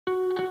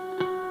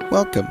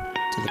Welcome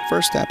to the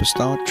First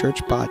Apostolic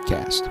Church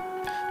Podcast.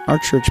 Our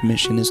church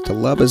mission is to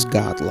love as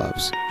God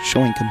loves,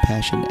 showing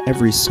compassion to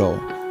every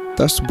soul,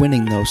 thus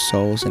winning those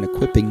souls and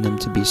equipping them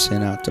to be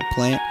sent out to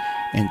plant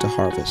and to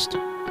harvest.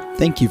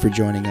 Thank you for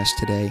joining us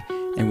today,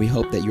 and we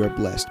hope that you are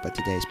blessed by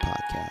today's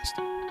podcast.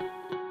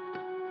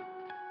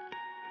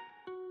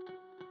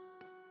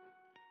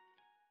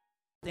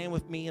 Stand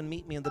with me and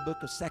meet me in the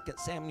book of 2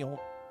 Samuel.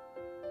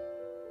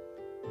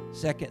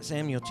 2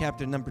 Samuel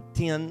chapter number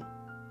 10.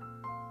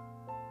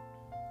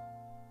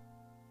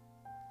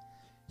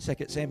 2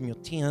 Samuel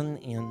 10,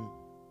 and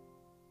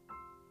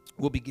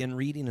we'll begin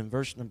reading in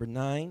verse number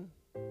 9.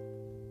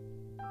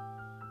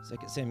 2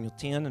 Samuel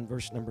 10 and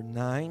verse number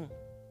 9.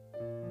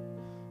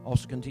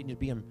 Also continue to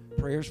be in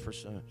prayers for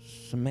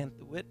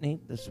Samantha Whitney.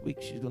 This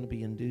week she's going to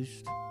be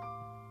induced.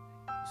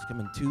 It's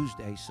coming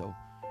Tuesday, so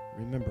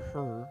remember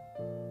her.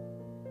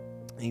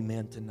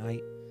 Amen.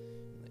 Tonight,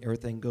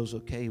 everything goes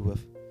okay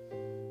with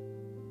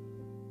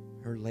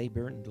her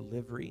labor and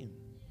delivery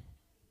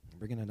and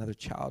bringing another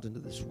child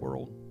into this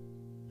world.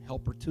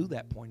 Help her to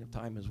that point of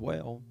time as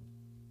well.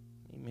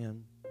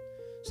 Amen.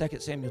 2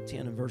 Samuel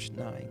 10 and verse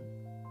 9.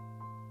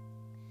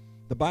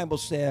 The Bible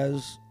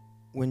says,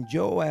 when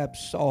Joab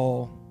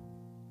saw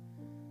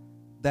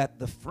that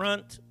the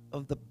front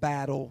of the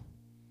battle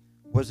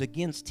was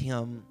against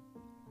him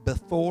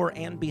before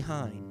and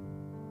behind,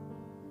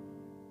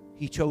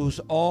 he chose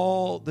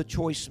all the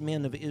choice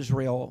men of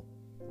Israel,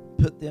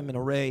 put them in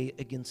array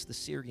against the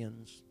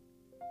Syrians.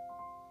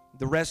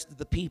 The rest of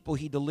the people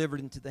he delivered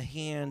into the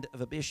hand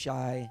of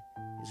Abishai,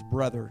 his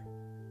brother,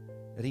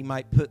 that he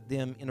might put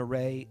them in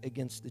array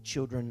against the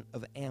children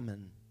of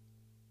Ammon.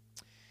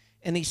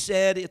 And he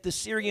said, if the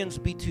Syrians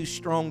be too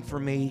strong for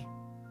me,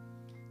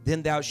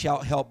 then thou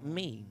shalt help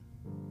me.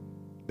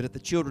 But if the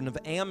children of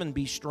Ammon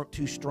be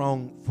too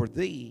strong for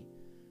thee,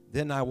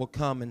 then I will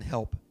come and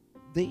help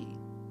thee.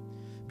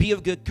 Be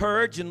of good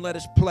courage, and let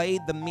us play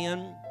the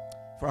men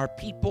for our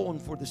people and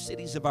for the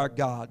cities of our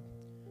God.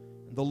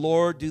 And the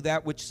Lord do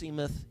that which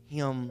seemeth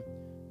him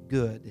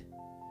good.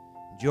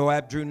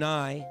 Joab drew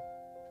nigh,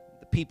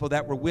 the people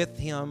that were with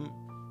him,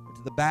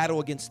 to the battle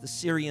against the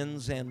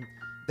Syrians, and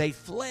they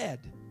fled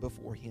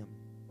before him.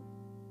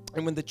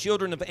 And when the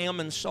children of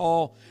Ammon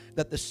saw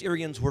that the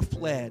Syrians were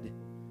fled,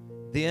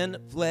 then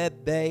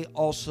fled they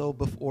also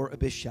before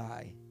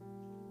Abishai,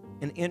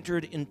 and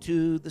entered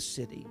into the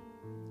city.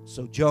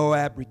 So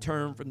Joab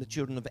returned from the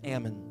children of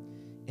Ammon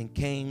and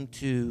came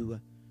to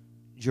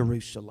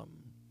Jerusalem.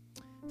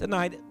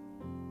 Tonight,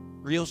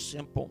 real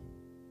simple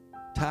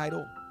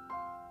title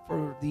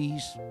for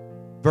these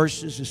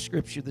verses of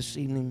Scripture this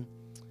evening.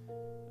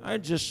 I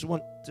just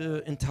want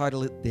to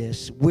entitle it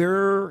this: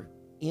 we're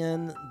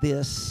in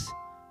this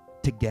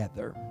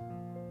together.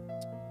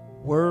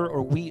 We're,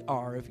 or we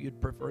are, if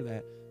you'd prefer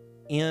that,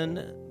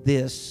 in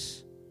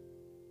this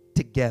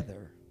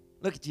together.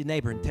 Look at your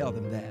neighbor and tell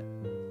them that.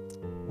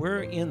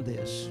 We're in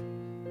this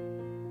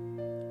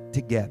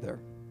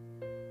together.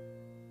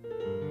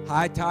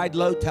 High tide,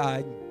 low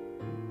tide,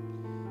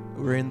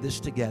 we're in this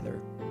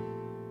together.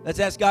 Let's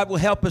ask God will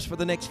help us for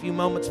the next few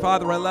moments.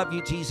 Father, I love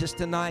you, Jesus,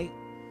 tonight.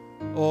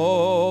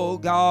 Oh,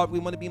 God, we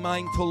want to be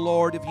mindful,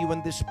 Lord, of you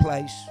in this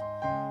place.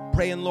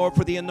 Praying, Lord,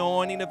 for the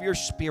anointing of your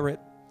Spirit.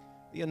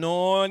 The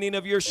anointing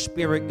of your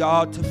Spirit,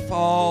 God, to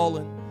fall.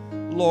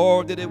 And,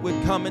 Lord, that it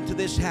would come into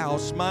this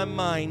house, my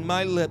mind,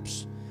 my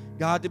lips,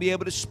 God, to be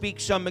able to speak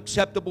some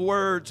acceptable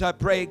words. I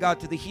pray, God,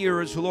 to the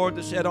hearers, Lord,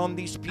 that said on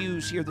these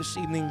pews here this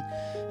evening.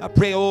 I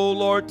pray, oh,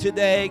 Lord,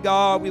 today,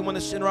 God, we want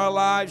to center our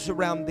lives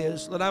around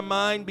this. Let our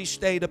mind be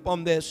stayed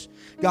upon this.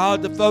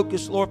 God, to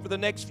focus, Lord, for the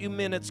next few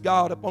minutes,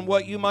 God, upon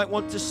what you might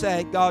want to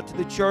say, God, to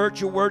the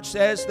church. Your word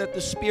says that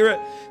the Spirit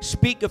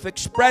speaketh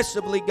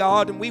expressively,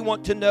 God, and we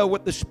want to know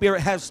what the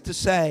Spirit has to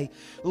say.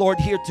 Lord,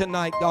 here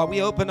tonight, God,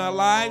 we open our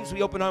lives,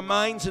 we open our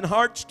minds and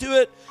hearts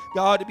to it,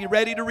 God, to be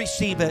ready to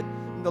receive it.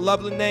 In the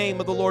lovely name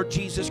of the Lord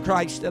Jesus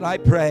Christ that I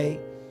pray.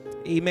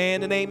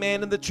 Amen and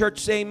amen. And the church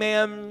say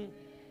amen.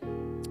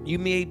 You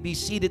may be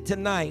seated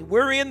tonight.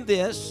 We're in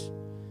this.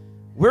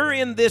 We're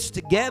in this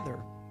together.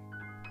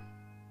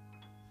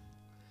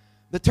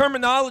 The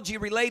terminology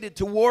related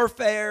to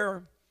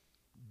warfare,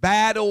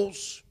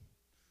 battles,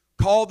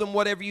 call them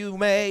whatever you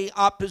may,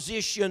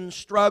 opposition,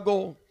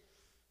 struggle,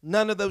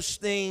 none of those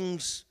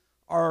things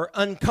are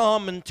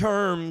uncommon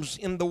terms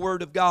in the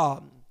Word of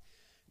God.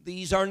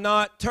 These are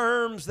not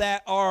terms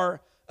that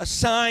are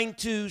assigned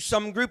to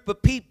some group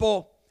of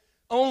people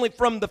only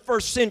from the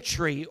first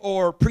century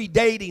or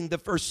predating the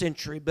first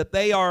century, but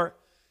they are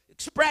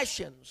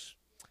expressions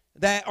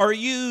that are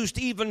used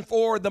even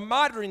for the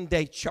modern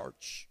day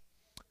church.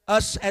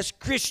 Us as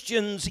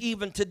Christians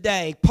even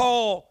today.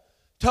 Paul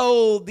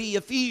told the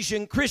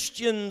Ephesian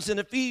Christians in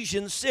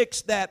Ephesians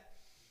 6 that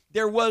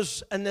there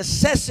was a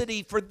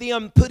necessity for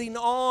them putting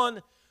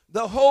on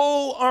the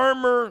whole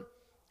armor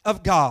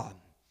of God.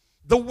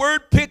 The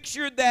word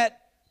picture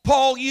that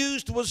Paul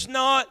used was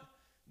not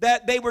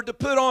that they were to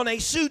put on a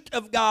suit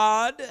of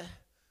God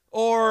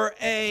or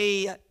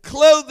a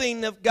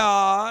clothing of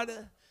God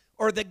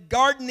or the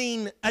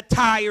gardening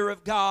attire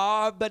of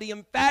God, but he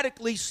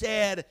emphatically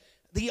said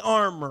the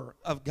armor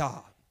of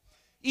God.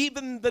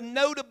 Even the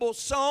notable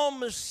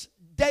psalmist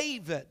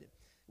David,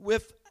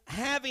 with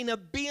having a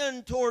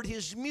bend toward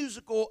his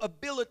musical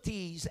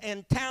abilities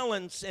and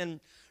talents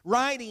and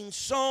writing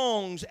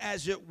songs,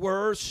 as it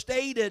were,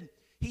 stated,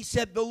 he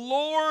said, "The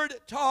Lord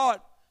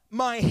taught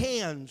my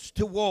hands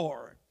to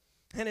war,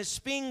 and his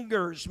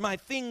fingers, my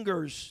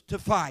fingers, to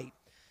fight."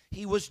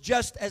 He was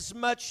just as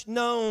much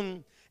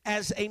known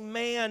as a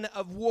man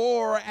of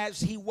war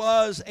as he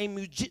was a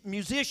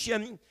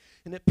musician.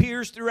 And it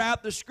appears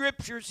throughout the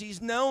scriptures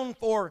he's known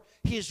for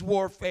his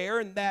warfare,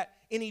 and that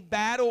any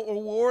battle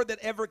or war that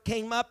ever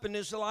came up in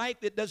his life,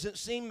 it doesn't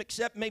seem,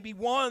 except maybe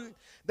one,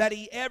 that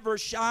he ever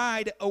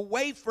shied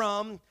away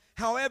from.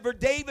 However,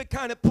 David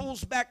kind of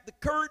pulls back the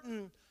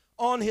curtain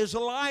on his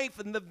life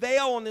and the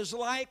veil on his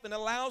life and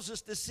allows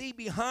us to see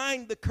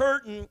behind the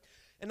curtain.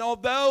 And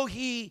although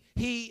he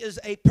is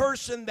a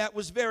person that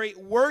was very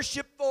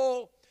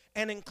worshipful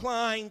and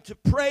inclined to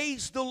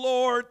praise the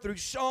Lord through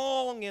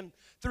song and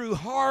through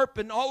harp,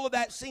 and all of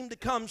that seemed to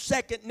come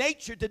second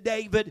nature to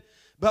David,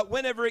 but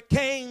whenever it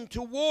came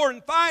to war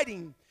and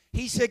fighting,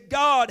 he said,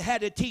 God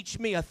had to teach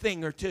me a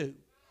thing or two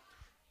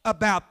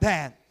about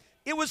that.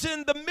 It was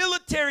in the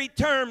military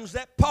terms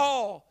that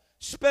Paul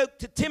spoke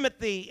to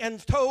Timothy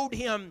and told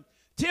him,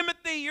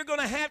 Timothy, you're going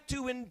to have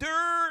to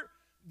endure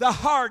the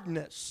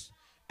hardness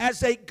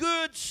as a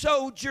good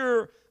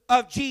soldier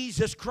of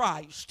Jesus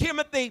Christ.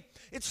 Timothy,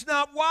 it's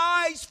not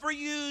wise for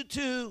you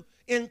to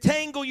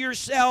entangle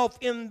yourself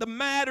in the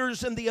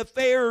matters and the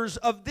affairs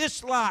of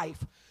this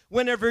life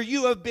whenever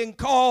you have been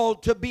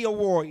called to be a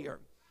warrior.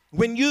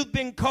 When you've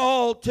been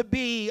called to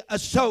be a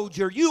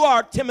soldier, you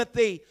are,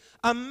 Timothy,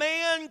 a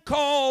man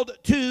called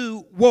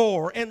to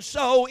war. And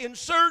so in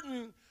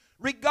certain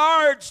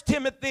regards,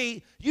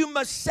 Timothy, you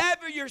must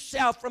sever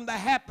yourself from the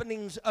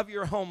happenings of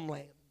your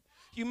homeland.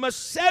 You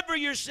must sever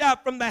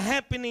yourself from the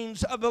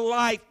happenings of a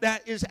life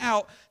that is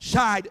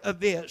outside of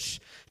this.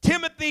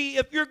 Timothy,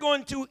 if you're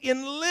going to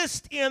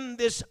enlist in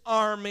this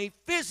army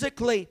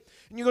physically,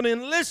 and you're going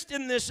to enlist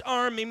in this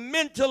army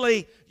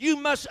mentally, you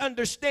must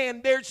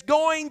understand there's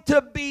going to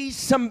be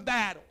some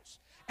battles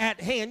at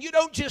hand. You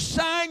don't just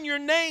sign your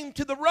name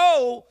to the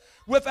roll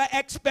with an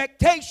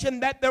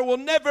expectation that there will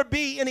never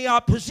be any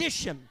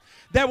opposition.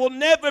 There will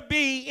never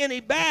be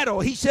any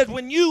battle. He said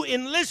when you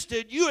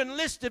enlisted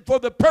for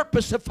the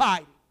purpose of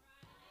fighting.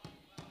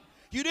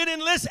 You didn't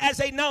enlist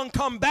as a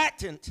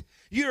non-combatant.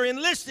 You're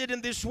enlisted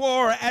in this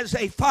war as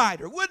a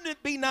fighter. Wouldn't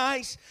it be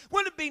nice?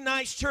 Wouldn't it be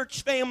nice,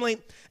 church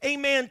family,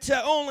 amen,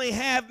 to only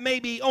have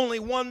maybe only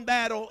one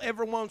battle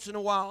every once in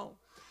a while?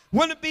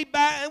 Wouldn't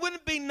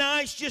it be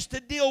nice just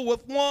to deal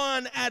with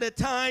one at a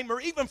time,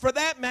 or even for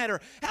that matter,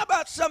 how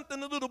about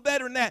something a little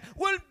better than that?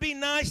 Wouldn't it be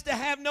nice to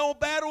have no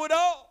battle at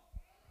all?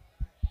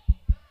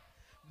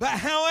 But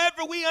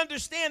however, we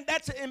understand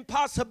that's an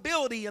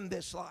impossibility in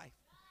this life.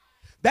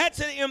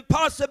 That's an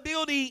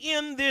impossibility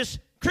in this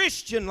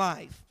Christian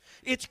life.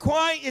 It's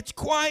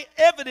quite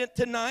evident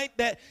tonight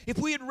that if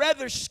we had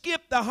rather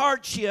skip the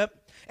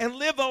hardship and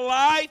live a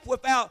life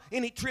without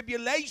any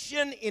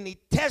tribulation, any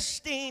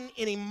testing,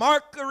 any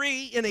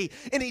mockery,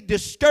 any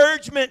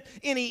discouragement,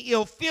 any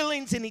ill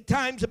feelings, any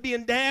times of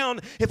being down,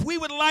 if we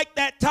would like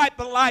that type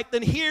of life,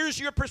 then here's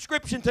your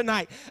prescription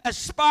tonight.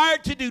 Aspire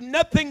to do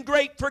nothing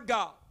great for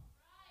God.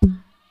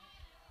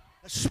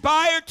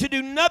 Aspire to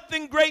do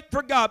nothing great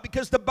for God,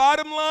 because the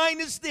bottom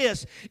line is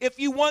this: if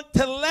you want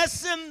to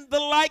lessen the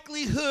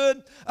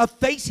likelihood of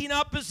facing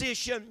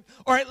opposition,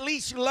 or at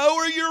least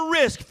lower your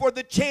risk for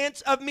the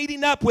chance of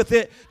meeting up with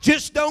it,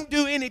 just don't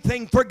do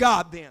anything for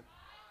God then.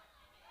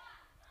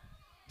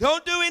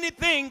 Don't do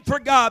anything for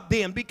God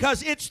then,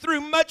 because it's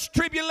through much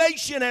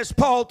tribulation, as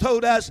Paul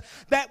told us,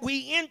 that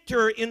we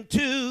enter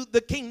into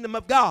the kingdom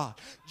of God.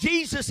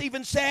 Jesus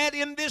even said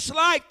in this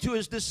life to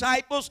his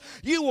disciples,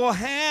 you will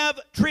have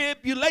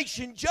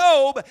tribulation.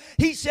 Job,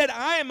 he said,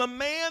 I am a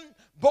man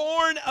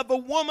born of a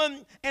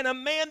woman, and a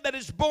man that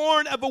is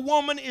born of a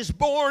woman is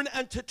born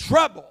unto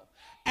trouble.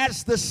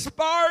 As the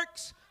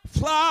sparks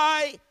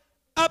fly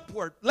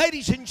upward.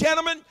 Ladies and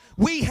gentlemen,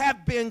 we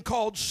have been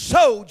called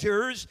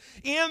soldiers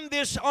in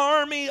this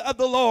army of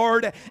the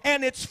Lord,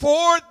 and it's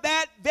for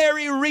that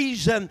very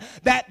reason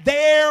that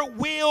there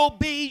will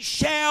be,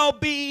 shall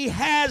be,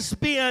 has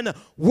been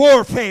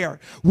warfare.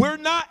 We're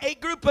not a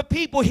group of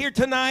people here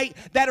tonight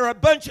that are a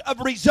bunch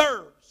of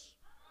reserves.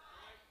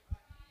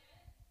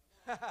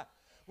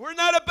 We're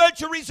not a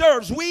bunch of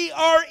reserves. We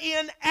are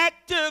in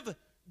active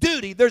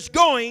duty. There's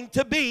going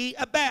to be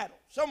a battle.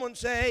 Someone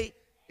say,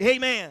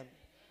 amen.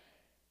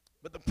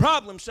 But the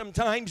problem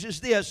sometimes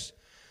is this: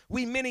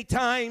 we many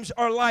times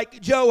are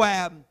like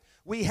Joab.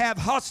 We have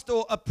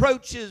hostile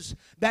approaches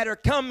that are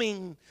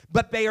coming,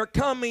 but they are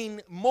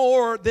coming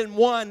more than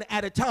one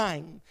at a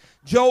time.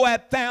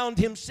 Joab found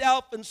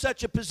himself in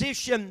such a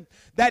position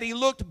that he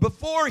looked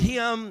before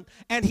him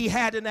and he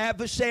had an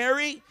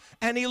adversary,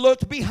 and he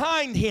looked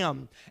behind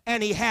him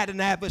and he had an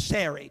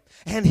adversary.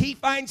 And he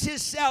finds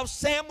himself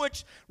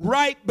sandwiched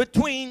right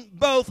between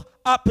both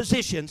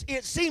oppositions.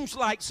 It seems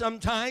like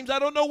sometimes, I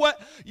don't know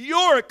what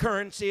your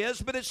occurrence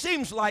is, but it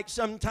seems like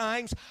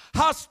sometimes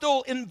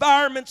hostile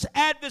environments,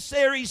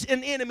 adversaries,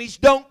 and enemies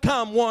don't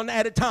come one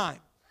at a time.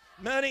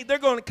 Money, they're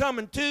going to come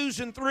in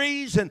twos and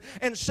threes and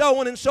so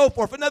on and so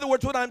forth. In other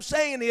words, what I'm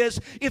saying is,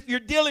 if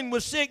you're dealing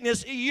with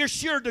sickness, you're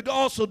sure to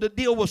also to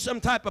deal with some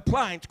type of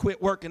appliance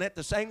quit working at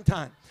the same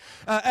time.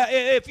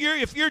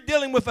 If you're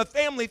dealing with a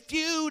family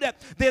feud,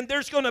 then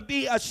there's going to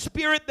be a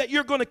spirit that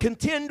you're going to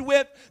contend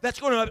with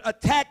that's going to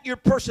attack your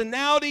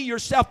personality, your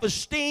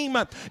self-esteem,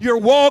 your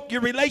walk,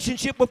 your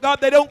relationship with God.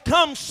 They don't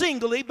come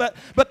singly, but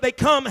they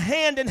come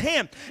hand in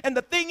hand. And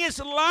the thing is,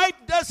 life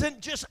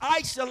doesn't just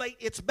isolate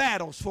its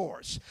battles for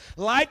us.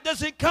 Life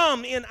doesn't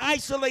come in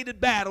isolated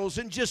battles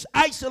and just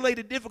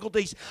isolated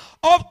difficulties.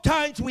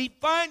 Oftentimes we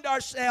find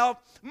ourselves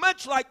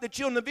much like the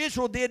children of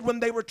Israel did when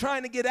they were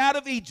trying to get out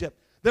of Egypt.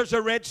 There's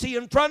a Red Sea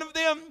in front of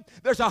them.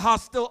 There's a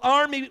hostile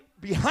army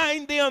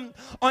behind them.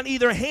 On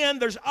either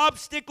hand, there's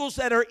obstacles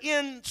that are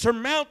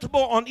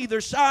insurmountable on either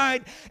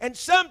side. And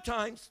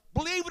sometimes,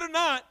 believe it or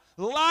not,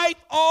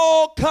 life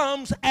all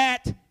comes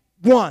at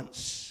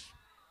once.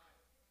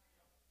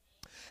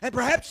 And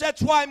perhaps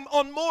that's why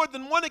on more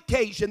than one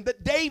occasion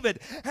that David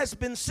has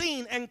been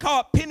seen and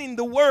caught penning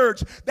the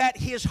words that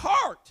his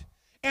heart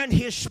and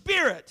his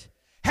spirit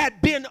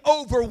had been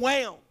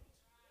overwhelmed.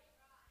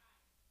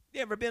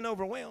 You ever been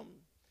overwhelmed?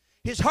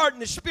 His heart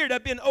and his spirit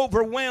have been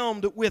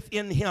overwhelmed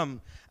within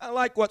him. I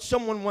like what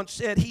someone once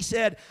said. He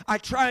said, I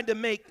try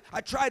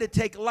to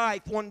take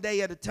life one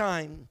day at a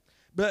time,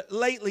 but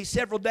lately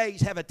several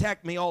days have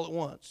attacked me all at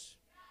once.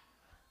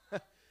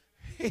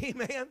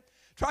 Amen.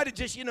 Try to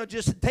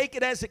just take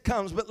it as it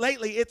comes. But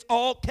lately, it's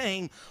all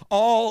came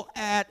all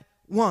at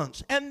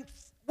once. And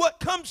what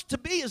comes to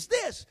be is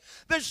this.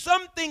 There's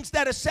some things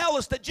that assail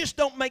us that just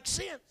don't make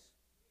sense.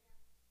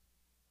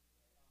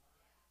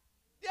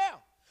 Yeah.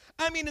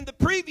 I mean, in the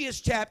previous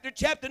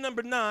chapter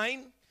number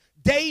 9,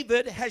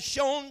 David has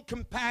shown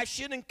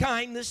compassion and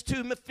kindness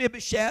to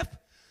Mephibosheth,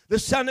 the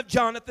son of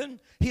Jonathan.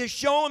 He has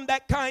shown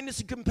that kindness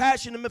and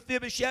compassion to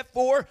Mephibosheth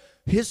for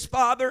his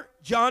father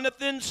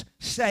Jonathan's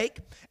sake.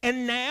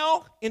 And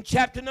now, in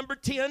chapter number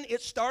 10,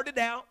 it started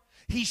out,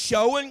 he's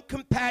showing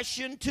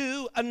compassion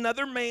to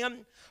another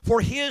man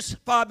for his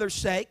father's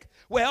sake.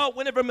 Well,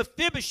 whenever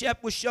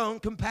Mephibosheth was shown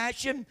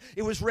compassion,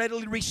 it was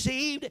readily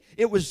received,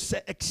 it was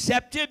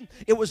accepted,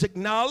 it was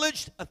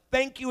acknowledged, a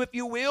thank you, if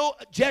you will,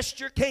 a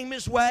gesture came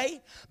his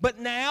way. But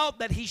now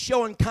that he's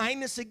showing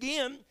kindness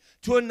again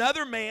to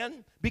another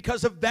man,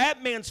 because of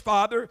that man's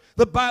father,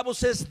 the Bible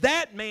says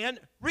that man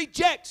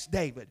rejects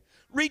David,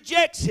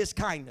 rejects his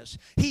kindness.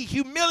 He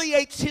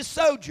humiliates his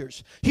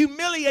soldiers,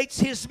 humiliates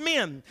his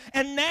men.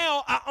 And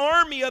now an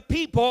army of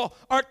people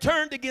are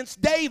turned against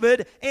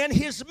David and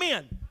his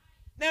men.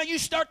 Now you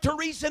start to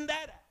reason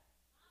that out.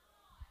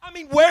 I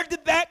mean, where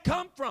did that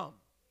come from?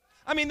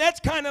 I mean, that's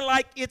kind of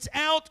like it's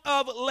out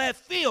of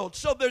left field.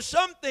 So there's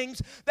some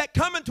things that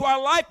come into our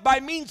life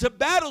by means of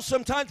battle.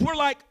 Sometimes we're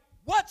like,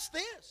 what's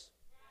this?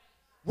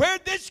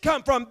 Where'd this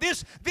come from?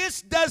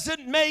 This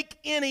doesn't make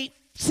any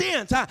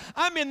sense.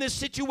 I'm in this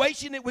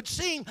situation, it would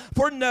seem,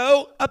 for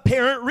no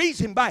apparent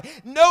reason. By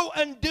no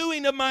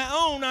undoing of my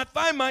own, I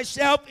find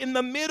myself in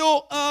the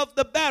middle of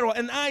the battle,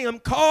 and I am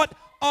caught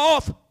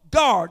off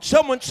guard.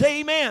 Someone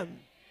say amen.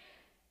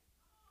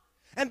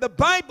 And the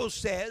Bible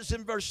says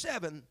in verse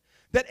 7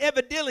 that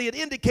evidently it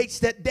indicates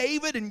that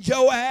David and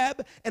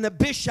Joab and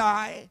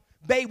Abishai,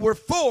 they were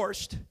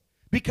forced,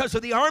 because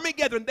of the army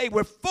gathering, they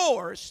were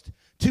forced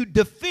to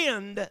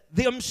defend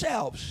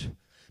themselves.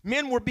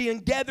 Men were being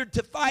gathered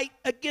to fight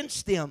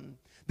against them.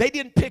 They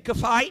didn't pick a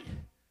fight.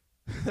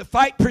 The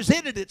fight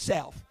presented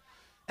itself.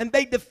 And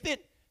they defend.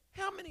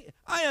 How many?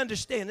 I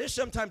understand. There's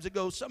sometimes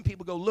some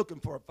people go looking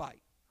for a fight.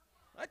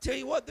 I tell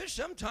you what, there's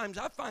sometimes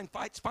I find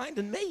fights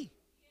finding me.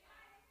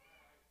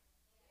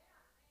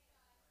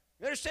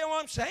 You understand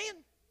what I'm saying?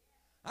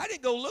 I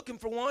didn't go looking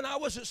for one. I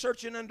wasn't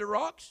searching under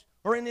rocks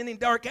or in any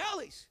dark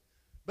alleys.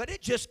 But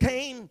it just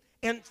came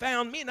and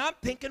found me, and I'm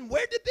thinking,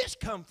 where did this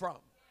come from?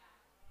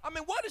 I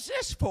mean, what is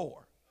this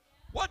for?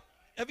 What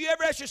have you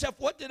ever asked yourself,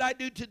 what did I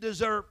do to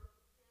deserve?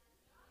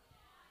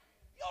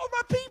 You're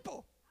my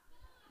people.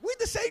 We're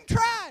the same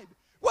tribe.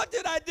 What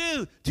did I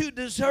do to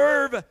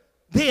deserve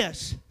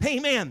this?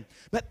 Amen.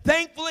 But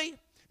thankfully,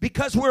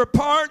 because we're a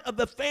part of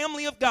the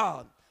family of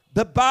God,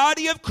 the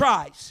body of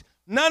Christ,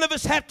 none of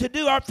us have to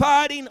do our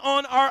fighting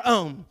on our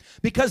own,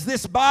 because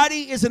this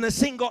body isn't a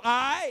single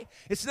eye,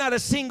 it's not a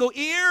single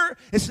ear,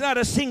 it's not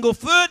a single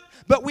foot,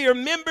 but we are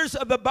members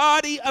of the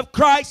body of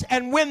Christ,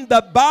 and when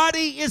the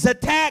body is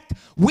attacked,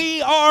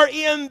 we are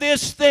in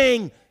this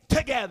thing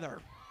together.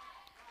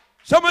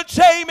 Someone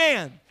say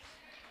amen.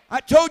 I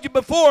told you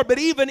before, but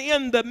even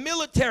in the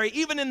military,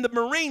 even in the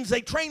Marines,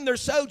 they train their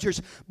soldiers.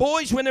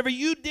 Boys, whenever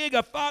you dig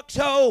a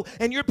foxhole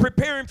and you're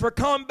preparing for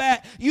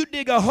combat, you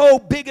dig a hole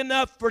big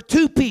enough for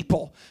 2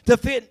 people to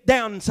fit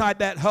down inside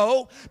that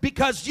hole,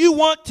 because you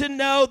want to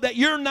know that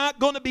you're not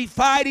going to be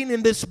fighting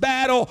in this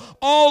battle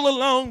all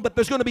alone, but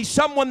there's going to be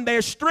someone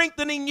there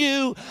strengthening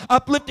you,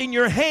 uplifting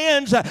your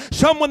hands,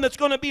 someone that's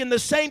going to be in the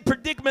same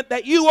predicament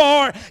that you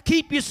are,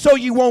 keep you so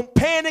you won't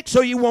panic,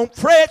 so you won't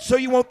fret, so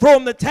you won't throw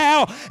in the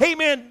towel.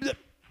 Amen.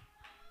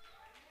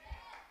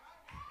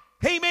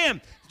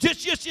 Amen.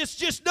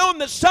 Just knowing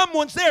that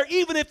someone's there,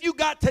 even if you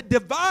got to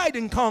divide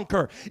and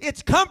conquer.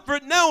 It's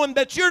comfort knowing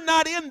that you're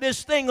not in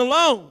this thing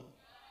alone.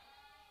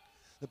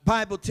 The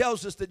Bible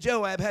tells us that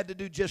Joab had to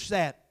do just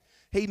that.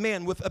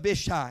 Amen. With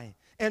Abishai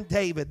and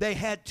David, they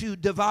had to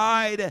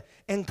divide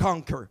and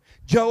conquer.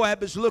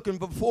 Joab is looking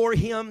before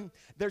him,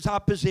 there's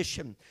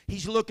opposition.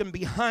 He's looking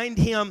behind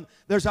him,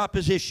 there's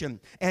opposition.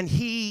 And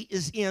he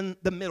is in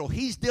the middle.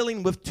 He's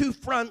dealing with 2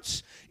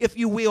 fronts, if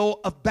you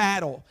will, of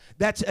battle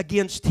that's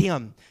against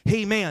him.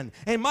 Amen.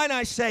 And might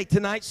I say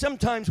tonight,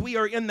 sometimes we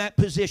are in that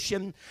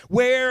position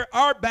where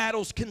our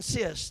battles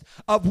consist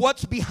of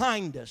what's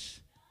behind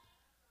us,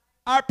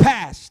 our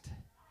past,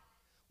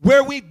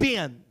 where we've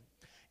been,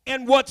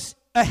 and what's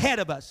ahead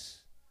of us.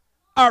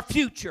 Our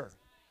future,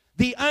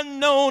 the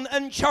unknown,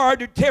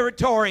 uncharted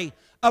territory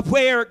of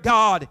where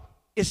God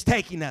is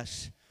taking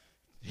us.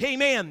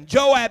 Amen.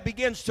 Joab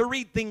begins to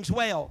read things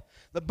well.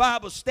 The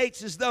Bible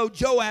states as though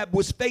Joab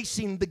was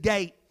facing the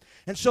gate.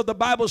 And so the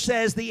Bible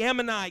says the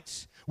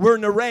Ammonites were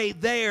in array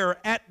there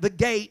at the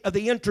gate of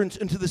the entrance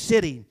into the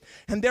city.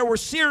 And there were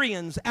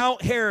Syrians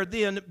out here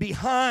then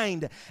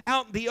behind,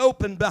 out in the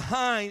open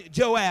behind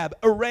Joab,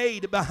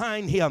 arrayed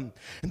behind him.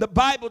 And the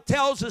Bible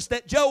tells us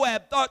that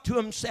Joab thought to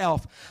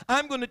himself,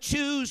 I'm going to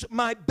choose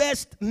my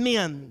best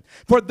men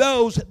for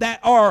those that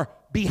are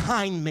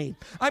behind me.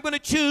 I'm going to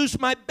choose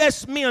my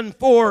best men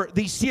for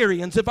the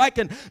Syrians. If I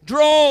can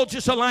draw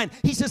just a line,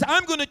 he says,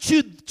 I'm going to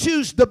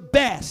choose the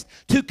best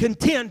to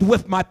contend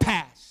with my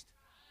past.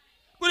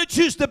 I'm going to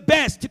choose the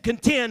best to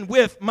contend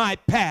with my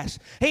past.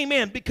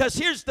 Amen. Because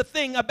here's the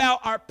thing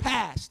about our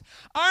past.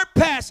 Our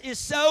past is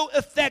so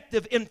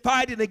effective in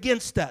fighting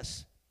against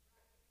us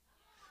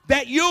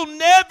that you'll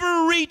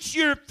never reach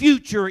your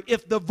future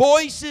if the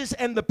voices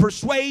and the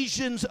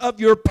persuasions of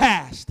your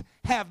past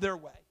have their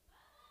way.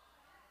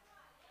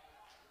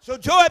 So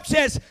Joab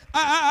says,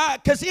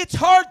 because it's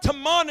hard to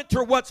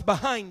monitor what's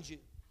behind you.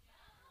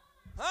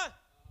 Huh?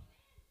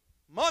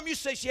 Mom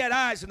used to say she had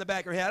eyes in the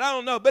back of her head. I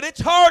don't know. But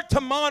it's hard to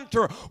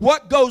monitor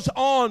what goes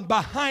on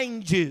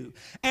behind you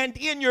and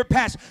in your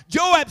past.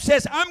 Joab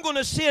says, I'm going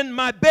to send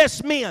my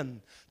best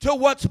men to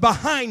what's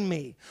behind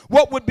me.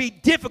 What would be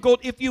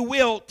difficult, if you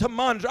will, to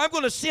monitor. I'm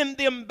going to send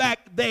them back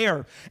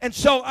there. And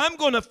so I'm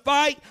going to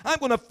fight. I'm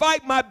going to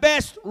fight my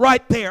best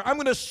right there. I'm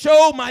going to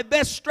show my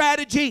best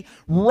strategy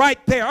right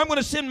there. I'm going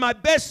to send my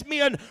best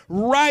men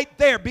right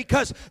there,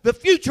 because the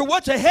future,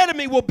 what's ahead of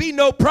me, will be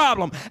no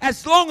problem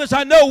as long as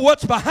I know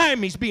what's behind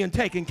me is being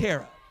taken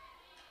care of.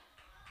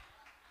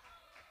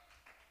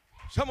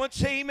 Someone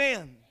say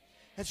amen.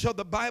 And so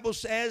the Bible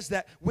says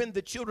that when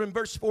the children,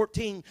 verse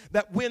 14,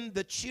 that when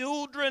the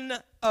children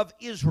of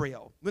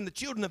Israel, when the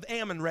children of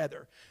Ammon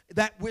rather,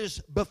 that was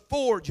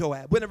before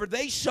Joab, whenever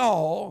they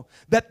saw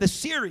that the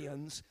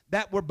Syrians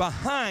that were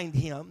behind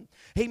him,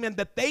 amen,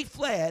 that they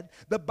fled,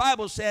 the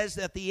Bible says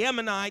that the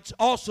Ammonites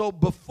also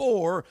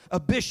before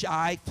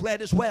Abishai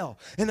fled as well.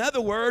 In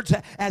other words,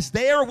 as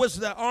there was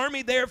the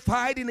army there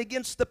fighting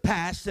against the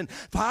past and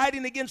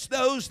fighting against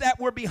those that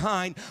were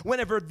behind,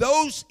 whenever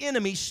those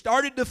enemies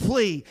started to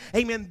flee,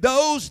 amen,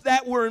 those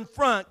that were in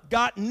front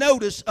got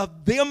notice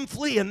of them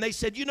fleeing. They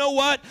said, you know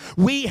what?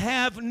 We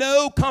have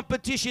no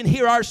competition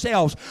here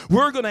ourselves.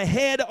 We're going to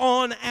head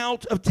on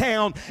out of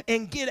town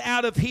and get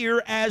out of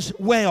here as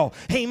well.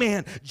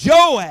 Amen.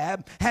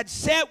 Joab had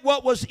set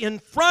what was in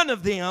front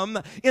of them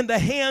in the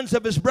hands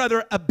of his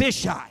brother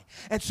Abishai.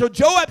 And so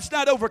Joab's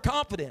not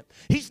overconfident.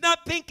 He's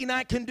not thinking,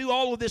 I can do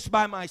all of this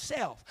by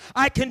myself.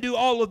 I can do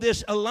all of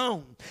this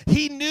alone.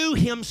 He knew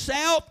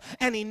himself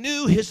and he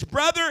knew his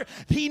brother.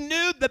 He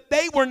knew that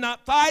they were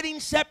not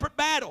fighting separate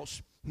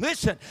battles.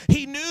 Listen,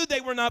 he knew they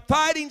were not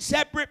fighting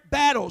separate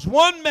battles.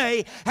 One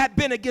may have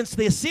been against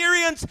the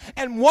Assyrians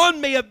and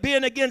one may have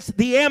been against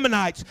the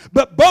Ammonites,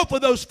 but both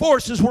of those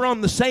forces were on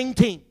the same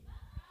team.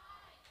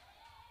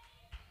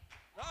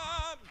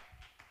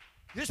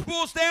 This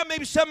boils down,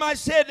 maybe somebody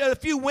said a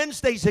few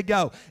Wednesdays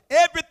ago,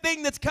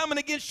 everything that's coming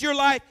against your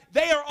life,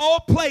 they are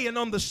all playing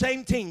on the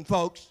same team,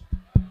 folks.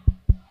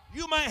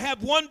 You might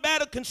have one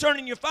battle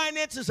concerning your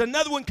finances,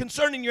 another one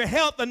concerning your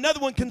health, another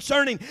one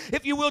concerning,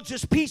 if you will,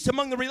 just peace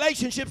among the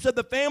relationships of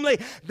the family.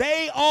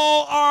 They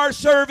all are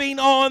serving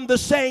on the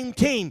same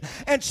team.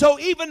 And so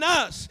even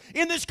us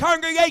in this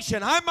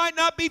congregation, I might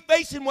not be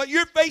facing what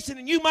you're facing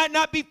and you might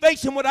not be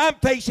facing what I'm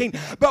facing,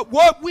 but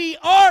what we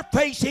are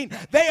facing,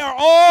 they are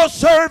all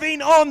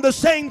serving on the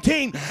same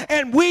team,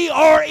 and we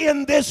are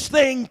in this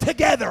thing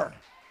together.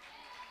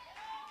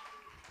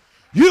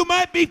 You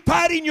might be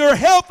fighting your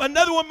health.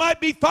 Another one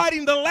might be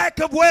fighting the lack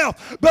of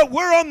wealth. But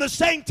we're on the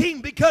same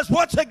team because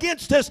what's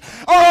against us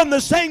are on the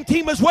same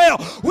team as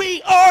well.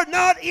 We are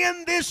not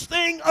in this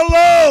thing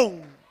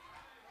alone.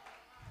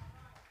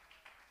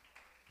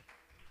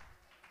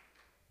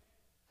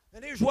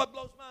 And here's what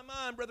blows my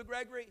mind, Brother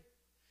Gregory.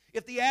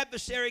 If the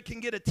adversary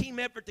can get a team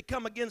effort to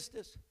come against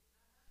us,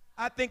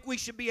 I think we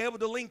should be able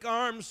to link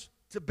arms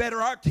to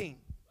better our team.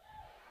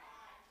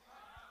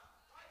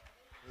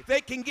 If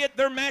they can get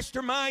their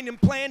mastermind and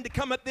plan to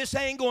come at this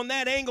angle and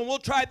that angle, we'll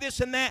try this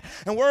and that,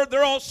 and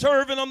they're all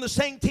serving on the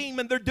same team,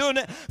 and they're doing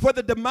it for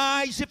the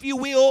demise, if you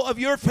will, of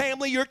your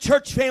family, your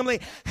church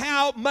family.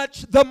 How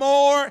much the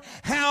more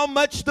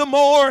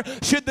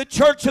should the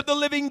church of the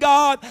living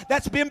God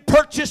that's been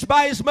purchased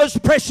by his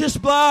most precious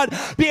blood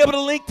be able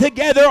to link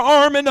together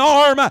arm in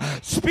arm,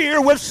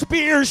 spear with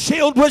spear,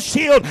 shield with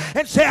shield,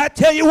 and say, I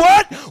tell you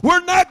what,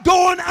 we're not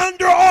going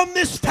under on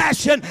this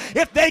fashion.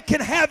 If they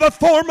can have a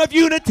form of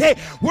unity,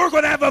 we're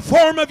going to have a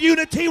form of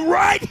unity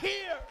right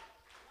here.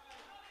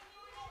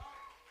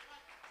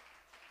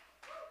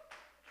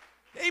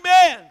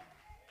 Amen.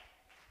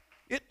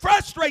 It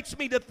frustrates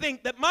me to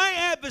think that my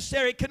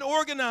adversary can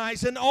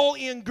organize an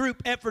all-in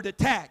group effort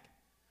attack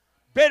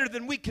better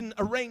than we can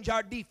arrange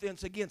our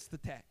defense against the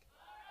attack.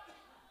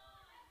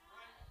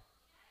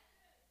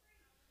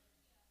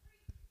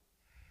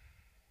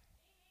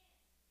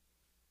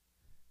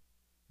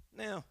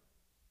 Now,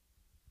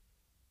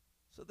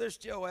 so there's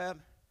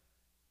Joab,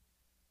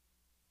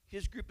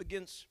 his group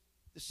against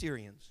the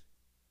Syrians.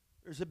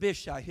 There's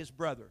Abishai, his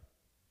brother,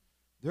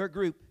 their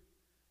group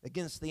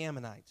against the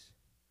Ammonites.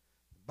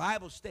 The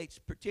Bible states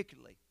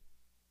particularly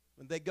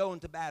when they go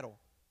into battle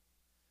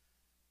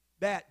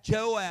that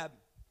Joab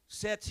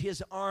sets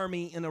his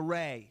army in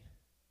array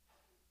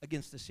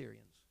against the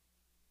Syrians.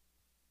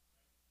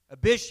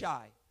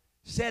 Abishai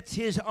sets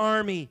his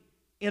army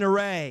in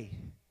array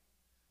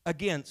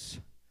against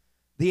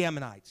the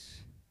Ammonites.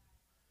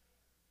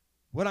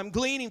 What I'm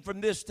gleaning from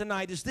this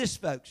tonight is this,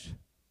 folks.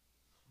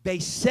 They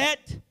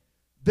set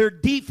their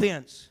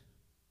defense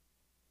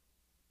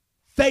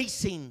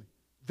facing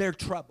their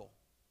trouble.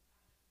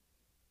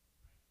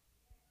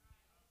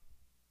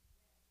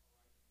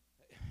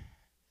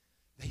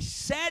 They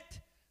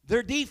set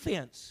their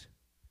defense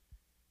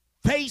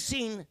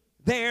facing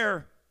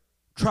their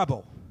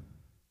trouble.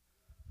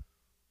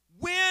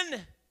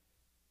 When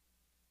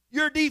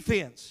your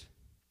defense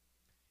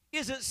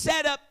isn't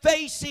set up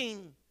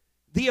facing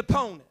the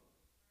opponent,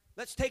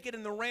 let's take it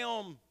in the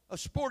realm of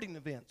sporting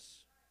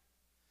events.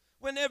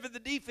 Whenever the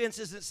defense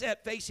isn't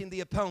set facing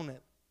the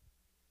opponent,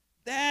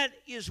 that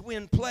is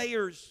when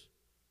players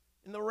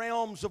in the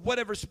realms of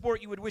whatever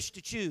sport you would wish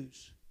to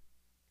choose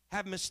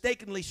have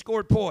mistakenly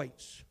scored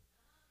points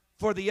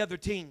for the other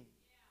team.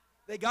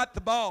 They got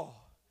the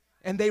ball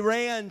and they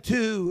ran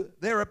to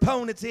their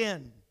opponent's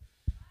end,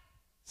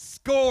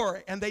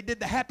 score, and they did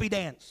the happy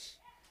dance,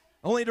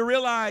 only to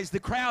realize the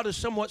crowd is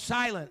somewhat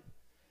silent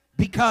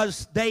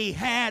because they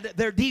had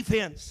their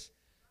defense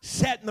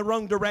set in the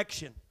wrong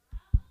direction.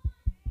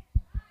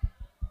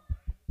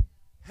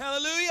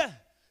 Hallelujah.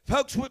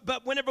 Folks,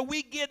 but whenever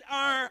we get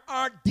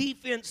our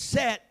defense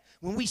set,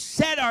 when we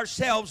set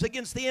ourselves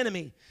against the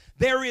enemy,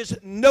 there is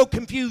no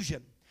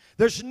confusion.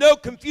 There's no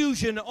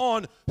confusion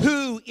on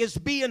who is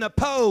being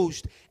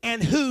opposed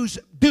and who's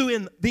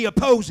doing the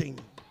opposing.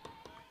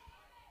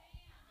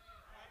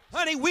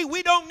 Honey,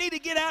 we don't need to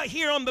get out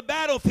here on the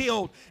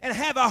battlefield and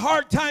have a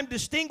hard time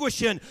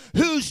distinguishing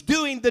who's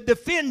doing the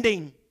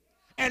defending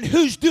and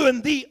who's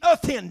doing the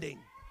offending.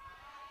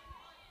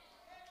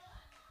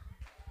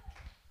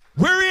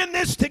 We're in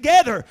this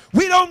together.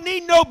 We don't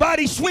need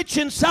nobody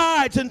switching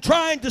sides and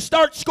trying to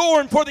start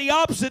scoring for the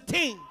opposite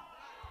team.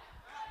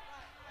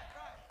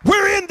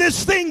 We're in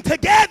this thing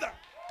together.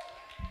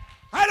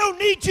 I don't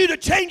need you to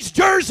change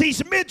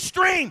jerseys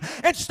midstream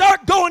and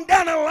start going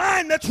down a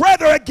line that's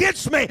rather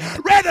against me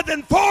rather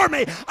than for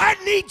me. I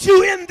need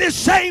you in this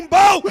same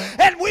boat,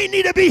 and we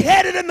need to be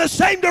headed in the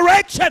same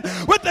direction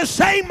with the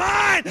same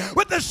mind,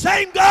 with the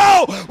same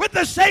goal, with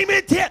the same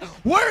intent.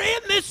 We're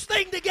in this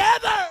thing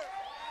together.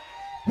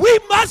 We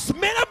must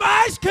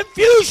minimize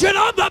confusion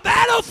on the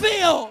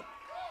battlefield.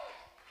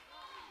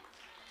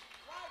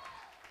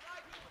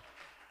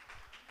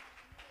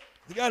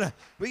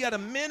 We gotta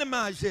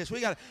minimize this.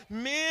 We gotta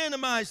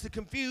minimize the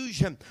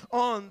confusion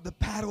on the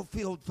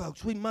battlefield,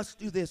 folks. We must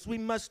do this. We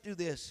must do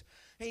this.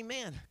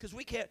 Amen. Because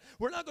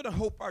we're not going to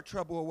hope our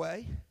trouble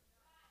away.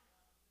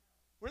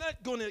 We're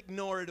not going to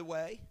ignore it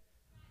away.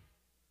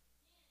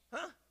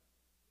 Huh?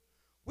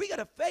 We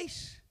gotta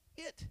face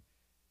it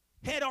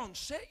head on.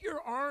 Set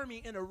your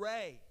army in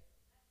array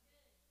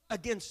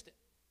against it.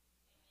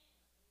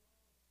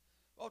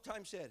 All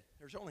time said,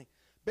 there's only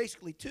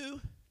basically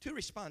two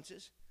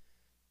responses.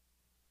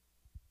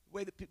 The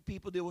way that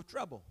people deal with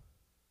trouble.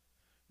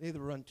 They either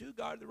run to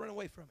God or they run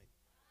away from Him.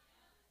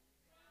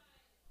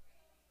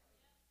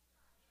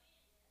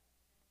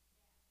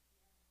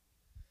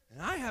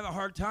 And I have a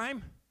hard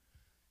time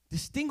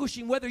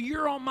distinguishing whether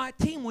you're on my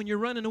team when you're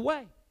running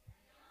away.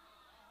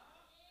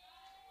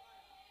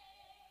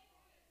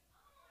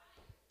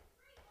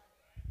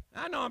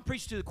 I know I'm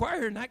preaching to the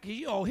choir tonight because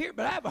you all hear it,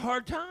 but I have a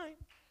hard time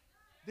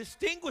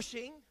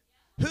distinguishing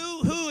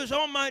who is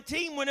on my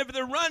team whenever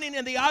they're running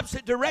in the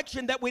opposite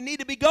direction that we need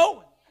to be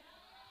going.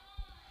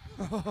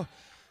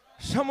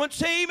 Someone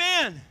say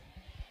amen.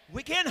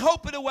 We can't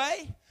hope it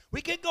away.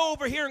 We could go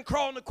over here and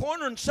crawl in the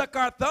corner and suck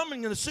our thumb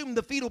and assume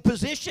the fetal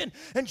position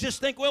and just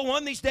think, well,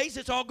 one of these days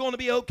it's all going to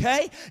be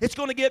okay. It's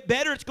going to get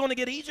better. It's going to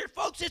get easier.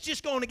 Folks, it's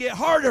just going to get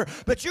harder.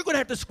 But you're going to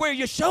have to square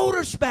your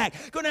shoulders back.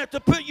 You're going to have to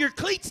put your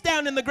cleats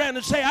down in the ground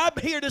and say, I'm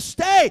here to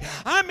stay.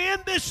 I'm in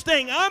this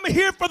thing. I'm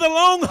here for the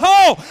long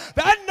haul.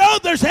 I know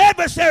there's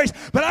adversaries,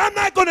 but I'm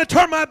not going to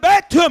turn my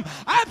back to them.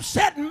 I'm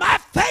setting my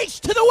face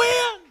to the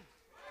wind.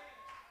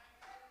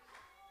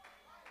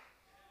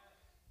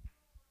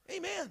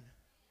 Amen.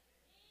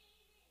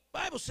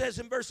 Bible says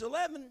in verse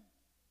 11,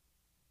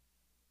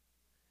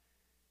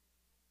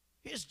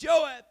 here's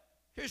Joab.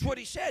 Here's what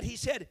he said. He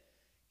said,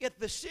 if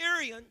the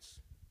Syrians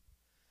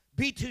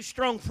be too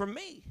strong for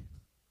me,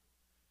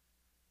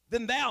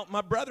 then thou,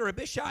 my brother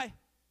Abishai,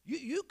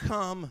 you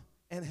come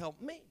and help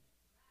me.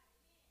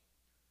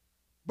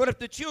 But if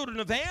the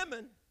children of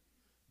Ammon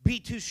be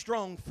too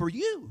strong for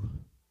you,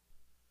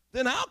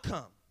 then I'll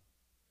come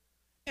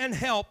and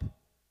help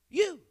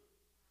you.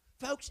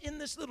 Folks, in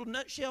this little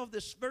nutshell of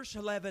this verse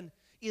 11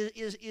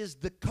 is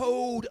the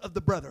code of the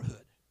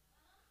brotherhood.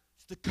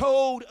 It's the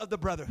code of the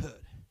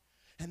brotherhood.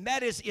 And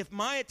that is, if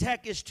my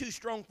attack is too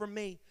strong for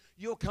me,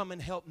 you'll come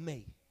and help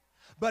me.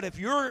 But if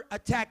your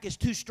attack is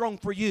too strong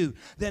for you,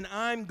 then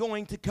I'm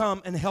going to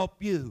come and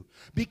help you.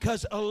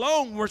 Because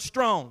alone we're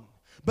strong,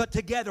 but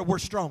together we're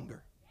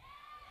stronger.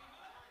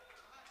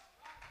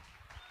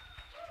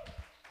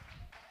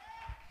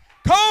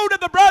 Code of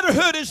the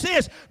brotherhood is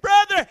this.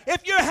 Brother,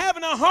 if you're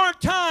having a hard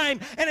time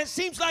and it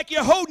seems like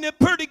you're holding it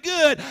pretty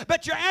good,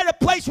 but you're at a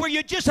place where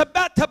you're just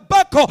about to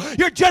buckle,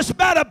 you're just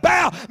about to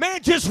bow,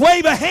 man, just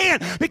wave a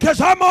hand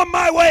because I'm on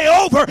my way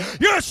over.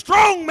 You're a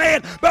strong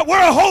man, but we're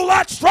a whole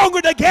lot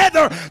stronger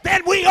together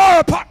than we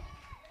are apart.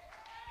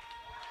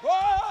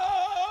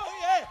 Oh,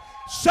 yeah.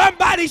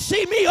 Somebody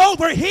see me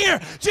over here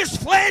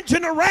just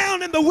flanging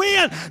around in the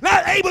wind,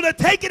 not able to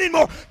take it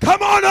anymore.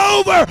 Come on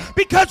over,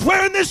 because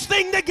we're in this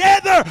thing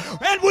together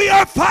and we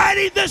are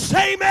fighting the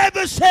same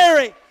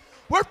adversary.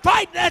 We're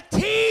fighting a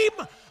team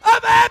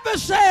of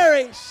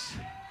adversaries.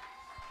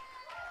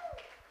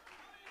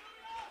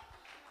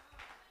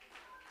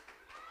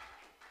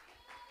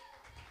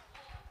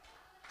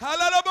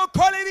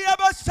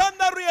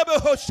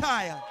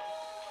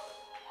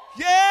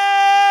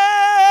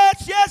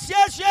 Yes, yes,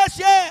 yes, yes,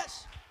 yes.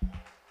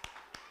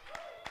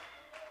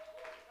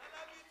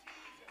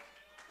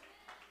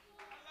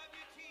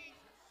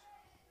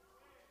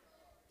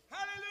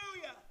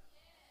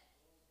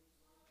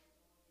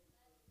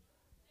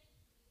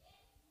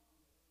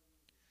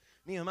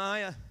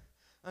 Nehemiah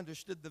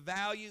understood the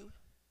value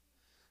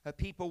of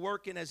people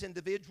working as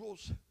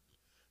individuals,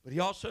 but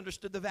he also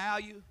understood the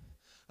value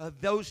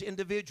of those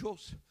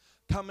individuals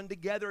coming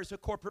together as a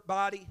corporate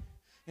body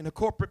and a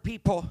corporate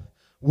people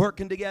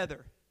working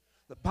together.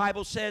 The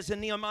Bible says in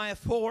Nehemiah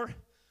 4,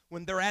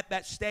 when they're at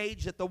that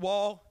stage that the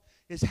wall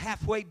is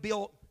halfway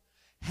built,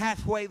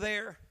 halfway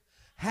there,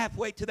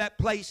 halfway to that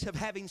place of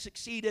having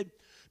succeeded,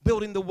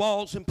 building the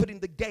walls and putting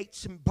the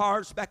gates and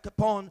bars back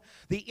upon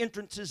the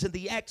entrances and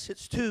the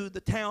exits to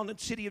the town and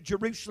city of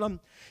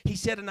Jerusalem. He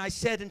said, and I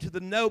said unto the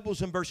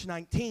nobles in verse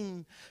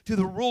 19, to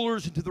the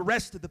rulers and to the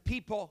rest of the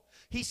people,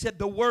 he said,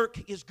 the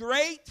work is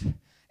great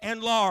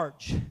and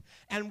large,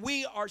 and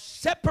we are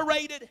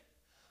separated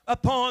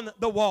upon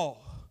the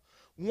wall,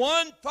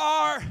 one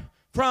far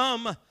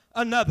from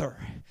another.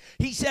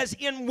 He says,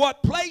 in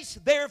what place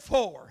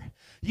therefore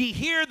ye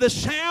hear the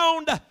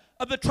sound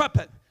of the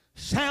trumpet.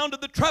 Sound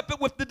of the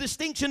trumpet, with the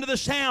distinction of the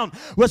sound,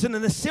 was an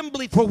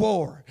assembly for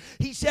war.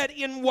 He said,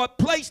 in what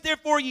place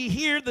therefore ye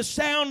hear the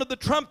sound of the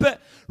trumpet,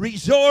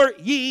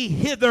 resort ye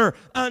hither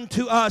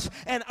unto us,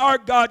 and our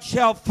God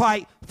shall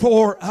fight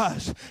for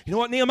us. You know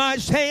what Nehemiah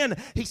is saying?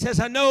 He says,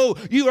 I know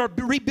you are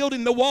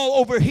rebuilding the wall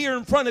over here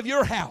in front of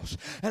your house,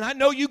 and I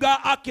know you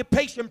got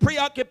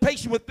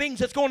preoccupation with things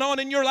that's going on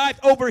in your life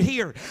over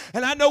here,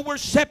 and I know we're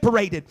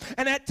separated,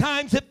 and at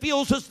times it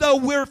feels as though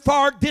we're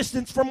far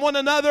distanced from one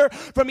another,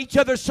 from each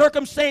other's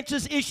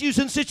circumstances, issues,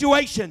 and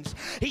situations.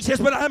 He says,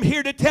 but I'm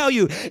here to tell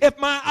you, if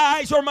my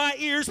eyes or my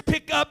ears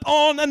pick up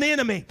on an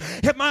enemy,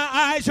 if my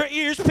eyes or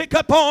ears pick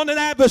up on an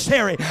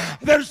adversary,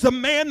 there's the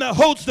man that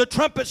holds the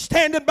trumpet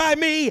standing by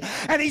me,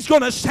 and he's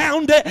going to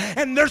sound it,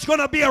 and there's going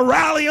to be a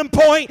rallying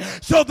point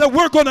so that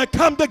we're going to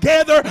come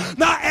together,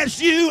 not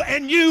as you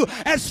and you,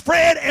 as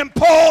Fred and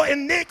Paul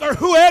and Nick or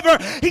whoever.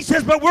 He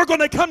says, but we're going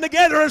to come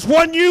together as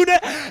one unit,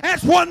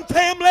 as one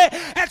family,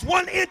 as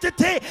one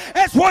entity,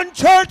 as one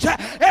church,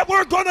 and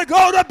we're going to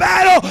go to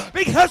battle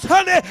because,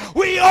 honey,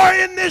 we are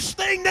in this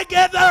thing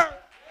together.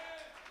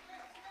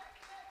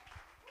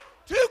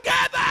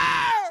 Together.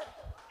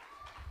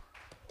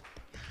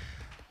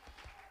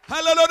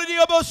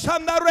 Hallelujah.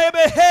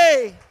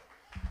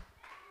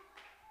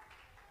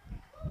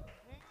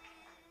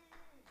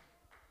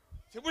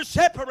 So were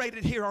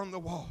separated here on the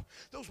wall.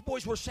 Those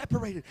boys were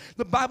separated.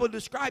 The Bible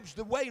describes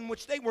the way in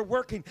which they were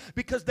working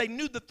because they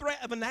knew the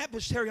threat of an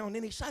adversary on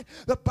any side.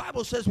 The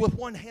Bible says with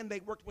one hand they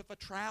worked with a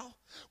trowel,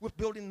 with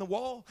building the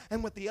wall,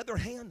 and with the other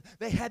hand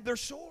they had their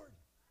sword.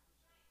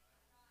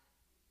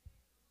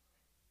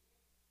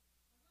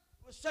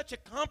 It was such a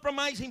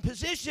compromising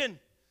position.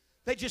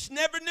 They just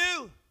never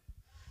knew.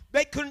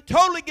 They couldn't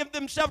totally give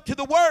themselves to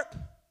the work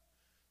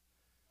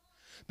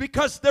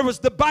because there was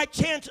the by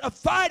chance of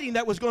fighting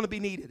that was going to be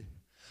needed.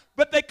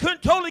 But they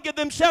couldn't totally give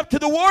themselves to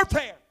the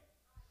warfare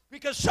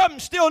because something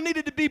still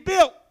needed to be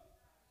built.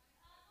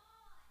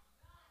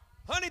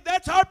 Honey,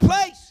 that's our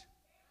place.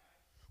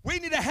 We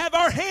need to have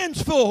our hands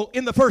full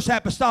in the First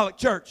Apostolic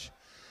Church.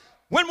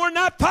 When we're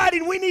not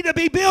fighting, we need to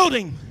be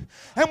building.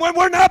 And when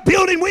we're not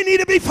building, we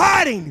need to be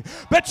fighting.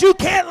 But you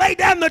can't lay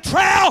down the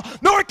trowel,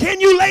 nor can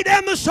you lay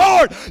down the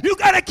sword. You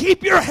got to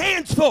keep your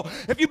hands full.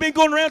 If you've been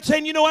going around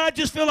saying, you know what, I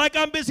just feel like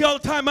I'm busy all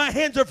the time, my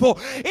hands are full.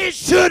 It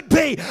should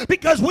be,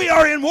 because we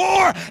are in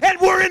war and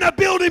we're in a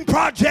building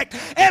project.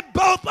 And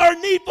both are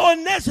needful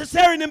and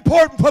necessary and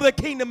important for the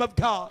kingdom of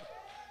God.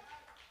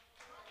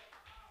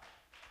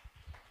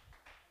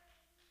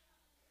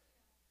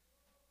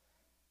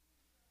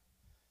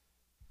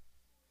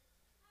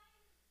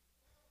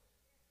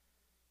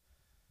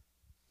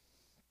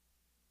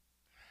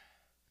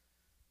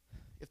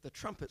 The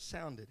trumpet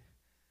sounded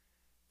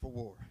for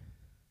war.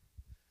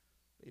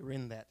 They were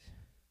in that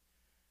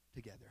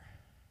together.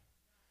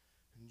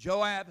 And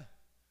Joab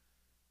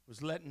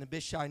was letting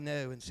Abishai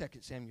know in 2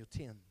 Samuel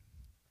 10.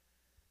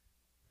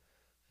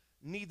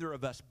 Neither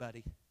of us,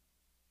 buddy,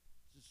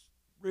 this is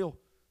real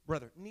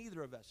brother,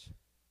 neither of us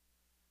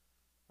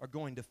are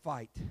going to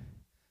fight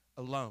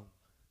alone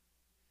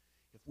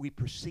if we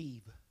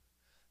perceive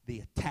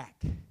the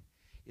attack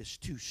is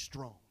too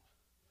strong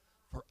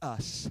for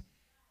us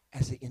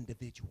as an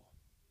individual.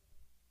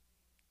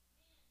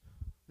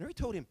 Now he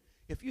told him,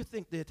 if you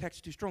think the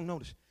attack's too strong,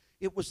 notice,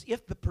 it was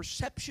if the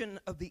perception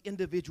of the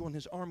individual in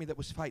his army that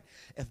was fighting,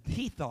 if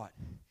he thought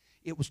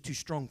it was too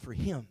strong for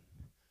him,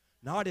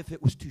 not if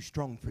it was too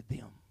strong for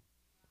them.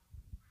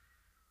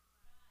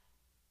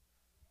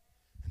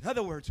 In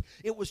other words,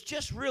 it was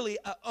just really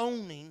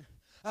owning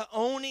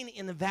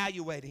and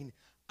evaluating.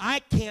 I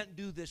can't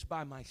do this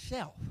by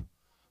myself,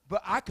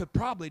 but I could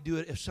probably do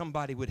it if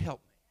somebody would help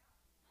me.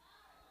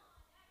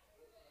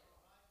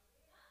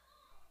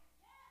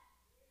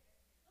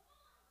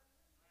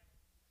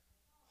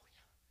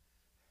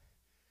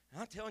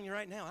 I'm telling you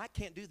right now, I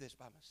can't do this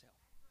by myself.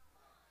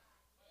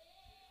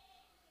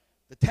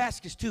 The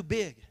task is too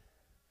big.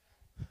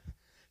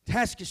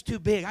 Task is too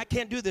big. I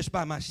can't do this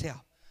by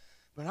myself.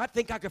 But I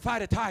think I could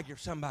fight a tiger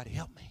if somebody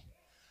help me.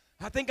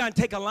 I think I can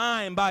take a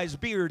lion by his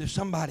beard if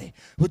somebody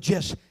would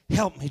just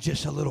help me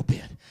just a little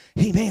bit.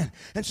 Amen.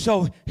 And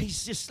so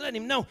he's just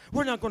letting him know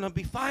we're not going to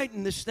be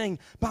fighting this thing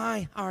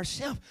by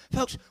ourselves.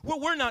 Folks,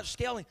 we're not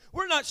scaling.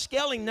 We're not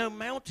scaling no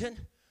mountain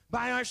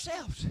by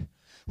ourselves.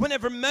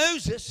 Whenever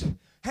Moses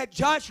had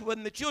Joshua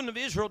and the children of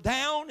Israel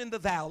down in the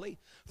valley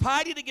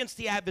fighting against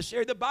the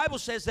adversary, the Bible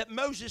says that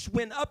Moses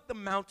went up the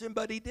mountain,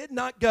 but he did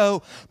not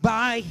go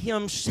by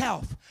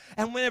himself.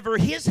 And whenever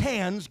his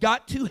hands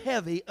got too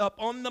heavy up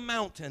on the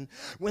mountain,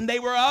 when they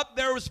were up,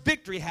 there was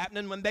victory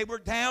happening. When they were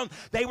down,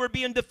 they were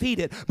being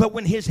defeated. But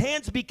when his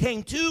hands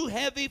became too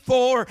heavy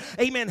for,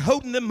 amen,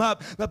 holding them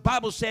up, the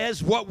Bible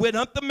says what went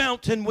up the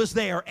mountain was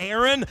there,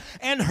 Aaron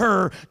and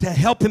Hur, to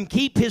help him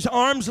keep his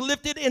arms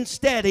lifted and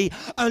steady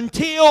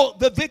until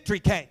the victory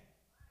came.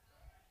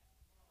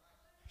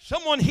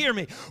 Someone hear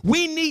me.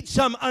 We need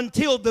some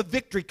until the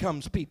victory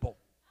comes, people.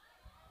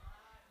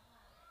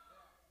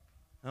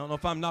 I don't know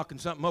if I'm knocking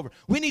something over.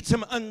 We need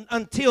some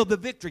until the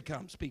victory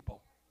comes,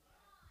 people.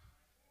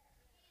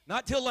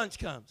 Not till lunch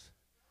comes.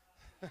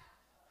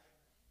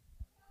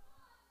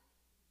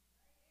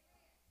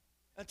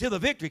 Until the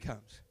victory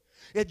comes.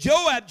 If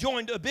Joab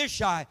joined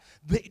Abishai,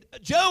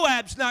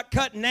 Joab's not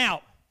cutting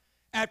out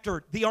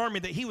after the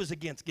army that he was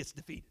against gets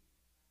defeated.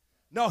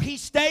 No,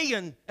 he's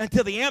staying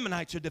until the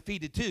Ammonites are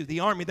defeated too, the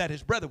army that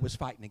his brother was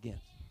fighting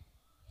against.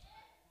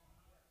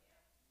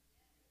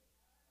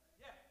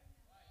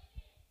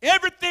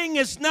 Everything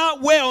is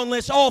not well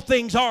unless all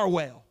things are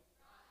well.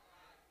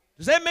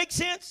 Does that make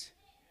sense?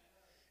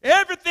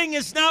 Everything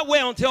is not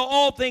well until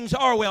all things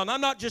are well. And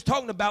I'm not just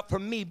talking about for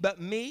me, but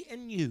me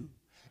and you.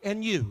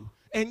 And you.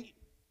 And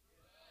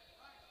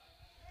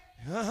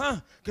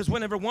because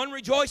whenever one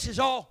rejoices,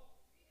 all.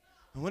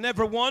 And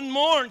whenever one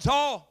mourns,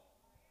 all.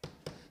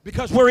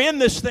 Because we're in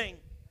this thing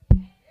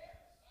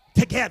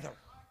together.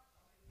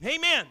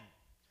 Amen.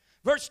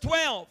 Verse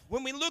 12.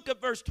 When we look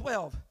at verse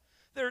 12,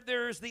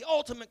 there's the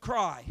ultimate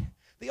cry.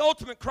 The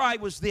ultimate cry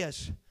was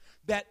this,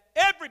 that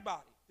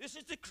everybody, this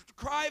is the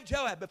cry of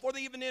Joab before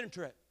they even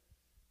enter it.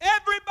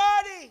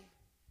 Everybody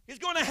is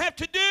going to have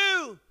to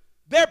do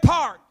their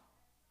part.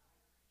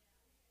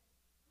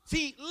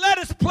 See, let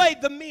us play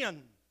the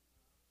men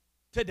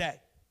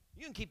today.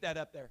 You can keep that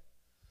up there.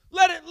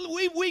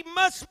 We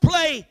must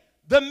play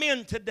the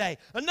men today.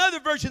 Another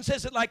version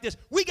says it like this.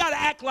 We got to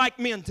act like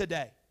men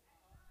today.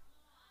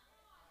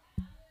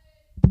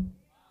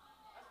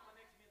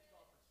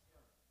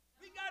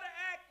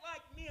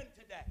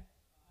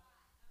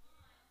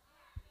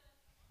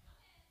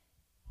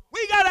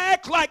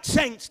 like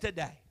saints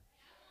today.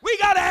 We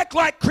got to act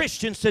like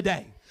Christians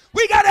today.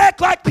 We got to act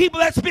like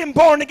people that's been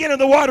born again of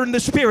the water and the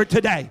Spirit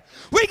today.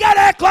 We got to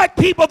act like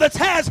people that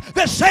has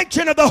the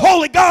sanction of the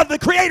Holy God, the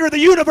Creator of the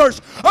universe,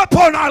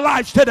 upon our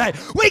lives today.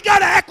 We got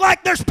to act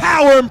like there's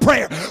power in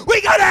prayer.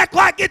 We got to act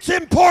like it's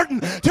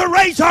important to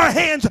raise our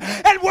hands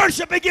and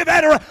worship and give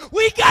adoration.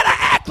 We got to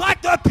act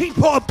like the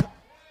people of God.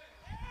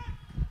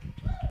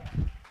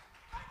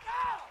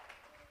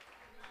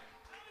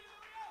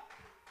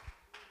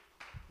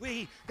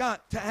 We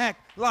got to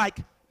act like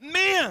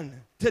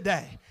men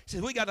today. He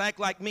says we got to act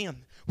like men.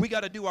 We got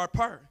to do our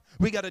part.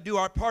 We got to do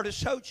our part as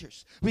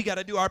soldiers. We got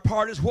to do our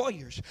part as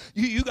warriors.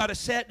 You got to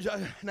set,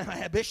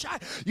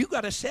 you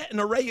got to set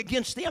an array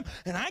against them,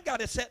 and I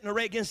got to set an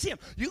array against them.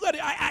 You got to,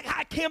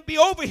 I can't be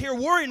over here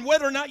worrying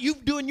whether or not you're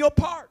doing your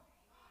part.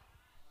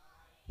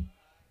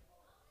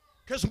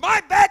 Because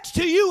my back's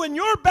to you and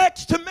your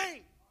back's to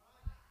me.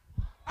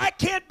 I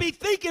can't be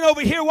thinking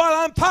over here while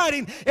I'm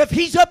fighting if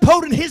he's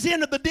upholding his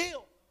end of the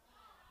deal.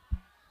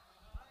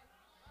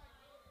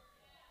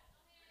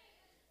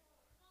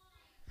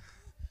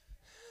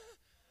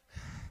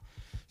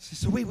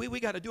 So we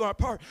got to do our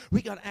part.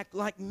 We got to act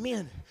like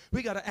men.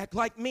 We got to act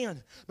like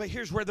men. But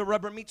here's where the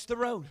rubber meets the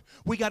road.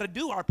 We got to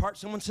do our part.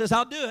 Someone says,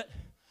 I'll do it.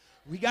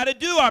 We got to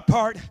do our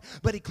part.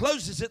 But he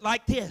closes it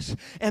like this.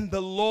 And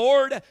the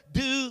Lord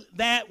do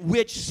that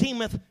which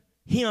seemeth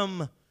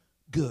him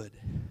good.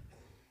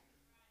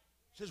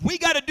 He says we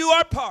got to do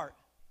our part.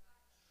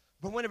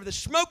 But whenever the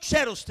smoke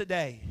settles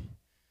today,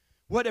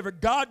 whatever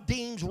God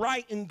deems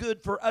right and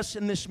good for us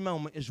in this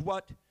moment is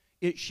what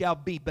it shall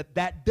be. But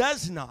that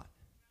does not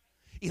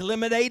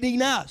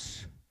eliminating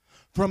us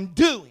from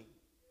doing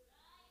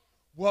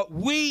what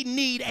we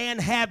need and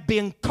have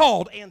been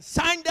called and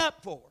signed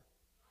up for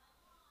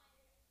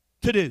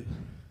to do.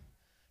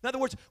 In other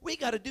words, we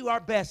got to do our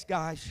best,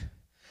 guys,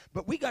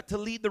 but we got to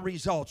lead the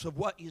results of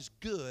what is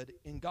good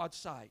in God's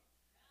sight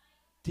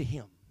to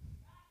him.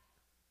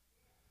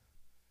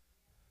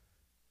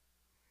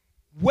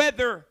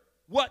 Whether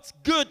what's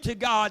good to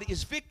God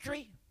is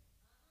victory,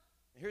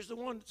 here's the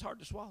one that's hard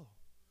to swallow,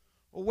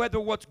 or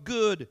whether what's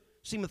good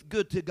seemeth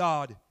good to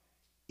God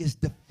is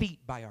defeat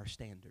by our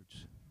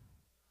standards.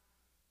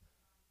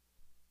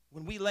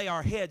 When we lay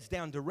our heads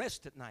down to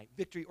rest at night,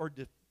 victory or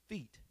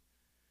defeat,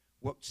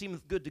 what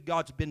seemeth good to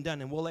God's been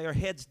done, and we'll lay our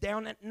heads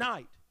down at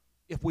night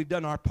if we've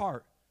done our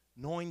part,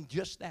 knowing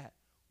just that.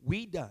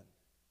 We done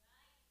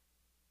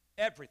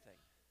everything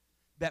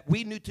that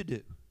we knew to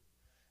do,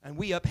 and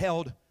we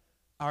upheld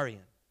our end.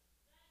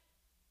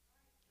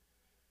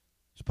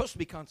 There's supposed to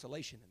be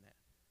consolation in that.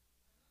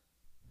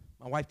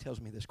 My wife tells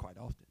me this quite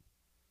often.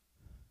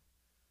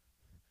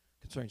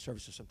 Concerning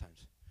services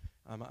sometimes.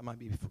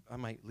 I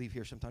might leave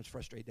here sometimes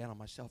frustrated down on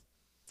myself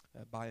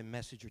by a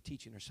message or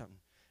teaching or something.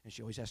 And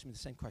she always asks me the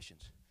same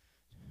questions.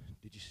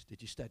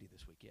 Did you study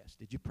this week? Yes.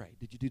 Did you pray?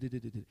 Did you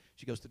do?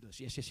 She goes through this.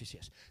 Yes.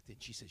 Then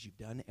she says, you've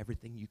done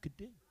everything you could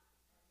do.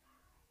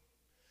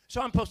 So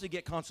I'm supposed to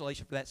get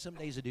consolation for that. Some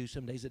days I do,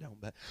 some days I don't.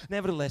 But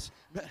nevertheless,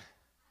 you're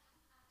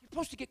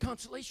supposed to get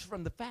consolation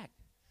from the fact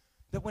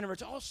that whenever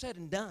it's all said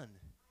and done,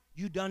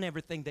 you've done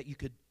everything that you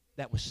could,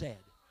 that was said.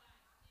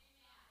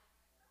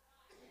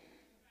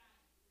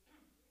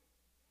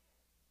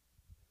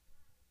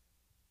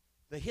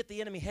 They hit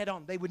the enemy head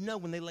on. They would know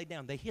when they lay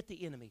down. They hit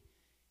the enemy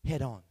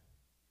head on.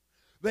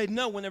 They'd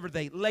know whenever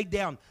they laid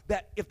down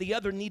that if the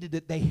other needed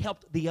it, they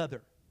helped the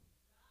other.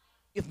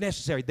 If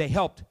necessary, they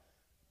helped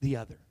the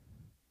other.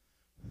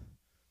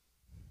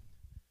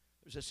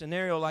 There's a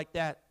scenario like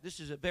that.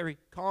 This is a very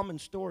common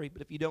story,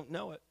 but if you don't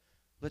know it,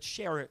 let's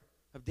share it,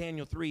 of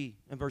Daniel 3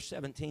 and verse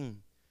 17.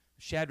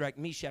 Shadrach,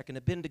 Meshach, and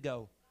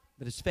Abednego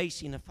that is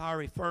facing a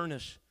fiery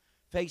furnace,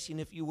 facing,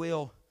 if you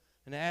will,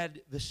 an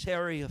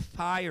adversary of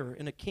fire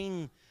and a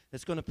king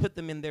that's going to put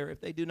them in there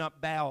if they do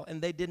not bow. And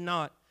they did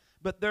not.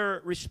 But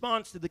their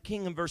response to the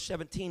king in verse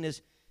 17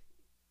 is,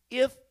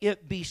 if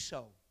it be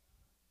so,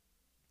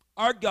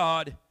 our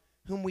God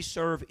whom we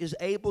serve is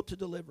able to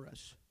deliver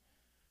us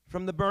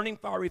from the burning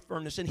fiery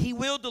furnace, and he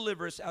will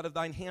deliver us out of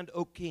thine hand,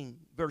 O king.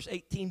 Verse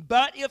 18,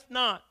 but if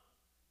not,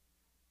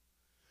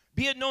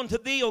 be it known to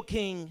thee, O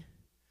king,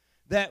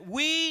 that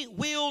we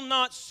will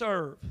not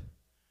serve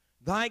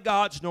thy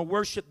gods, nor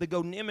worship the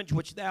golden image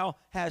which thou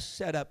hast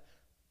set up.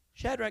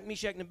 Shadrach,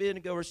 Meshach, and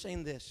Abednego are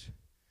saying this.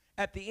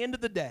 At the end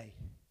of the day,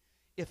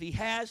 if he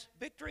has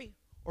victory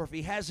or if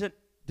he hasn't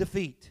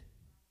defeat,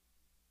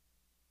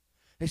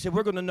 they said,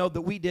 we're going to know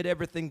that we did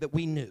everything that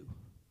we knew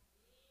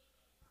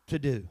to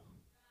do.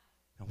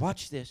 Now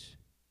watch this.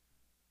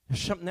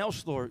 There's something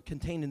else, Lord,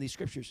 contained in these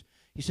scriptures.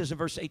 He says in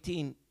verse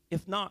 18,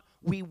 if not,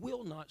 we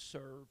will not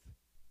serve.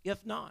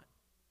 If not.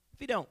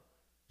 If you don't,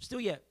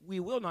 still yet, we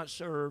will not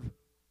serve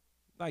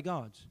thy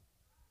gods.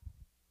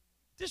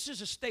 This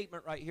is a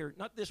statement right here.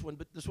 Not this one,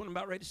 but this one I'm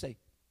about ready to say.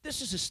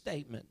 This is a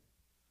statement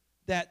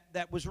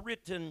that was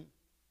written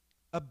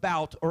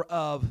about or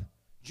of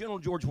General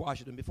George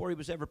Washington before he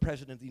was ever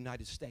president of the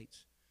United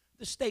States.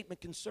 The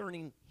statement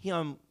concerning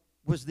him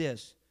was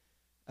this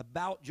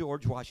about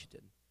George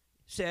Washington.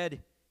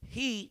 Said,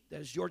 he,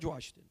 that is George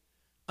Washington,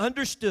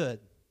 understood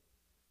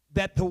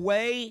that the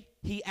way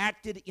he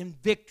acted in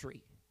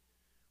victory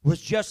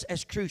was just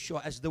as crucial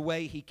as the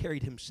way he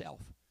carried himself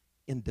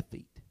in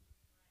defeat.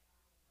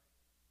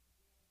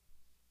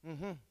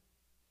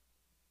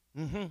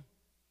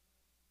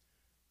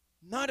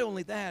 Not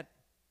only that,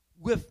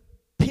 with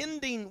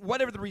pending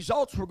whatever the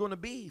results were going to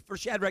be for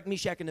Shadrach,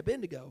 Meshach, and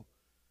Abednego,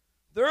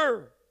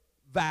 their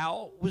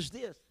vow was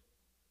this: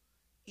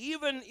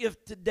 even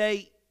if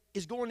today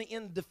is going to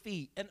end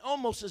defeat, and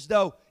almost as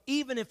though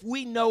even if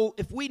we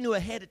knew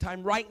ahead of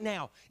time right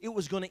now it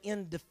was going to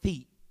end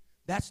defeat,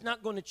 that's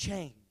not going to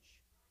change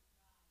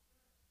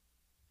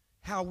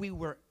how we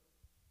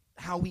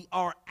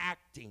are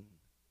acting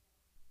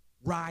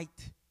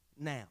right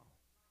now.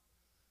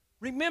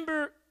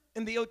 Remember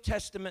in the Old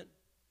Testament,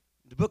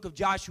 the book of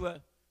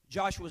Joshua,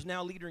 Joshua is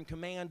now leader in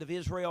command of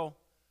Israel.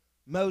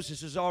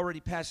 Moses has already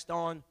passed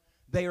on.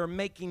 They are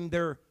making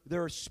their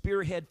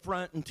spearhead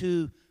front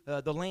into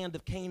the land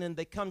of Canaan.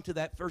 They come to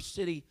that first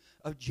city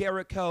of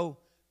Jericho.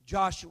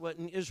 Joshua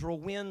and Israel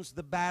wins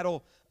the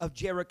battle of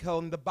Jericho.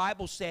 And the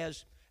Bible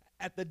says,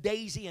 at the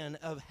day's end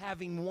of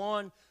having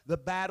won the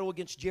battle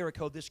against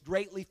Jericho, this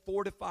greatly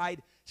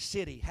fortified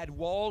city had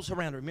walls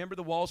around it. Remember,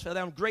 the walls fell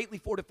down. Greatly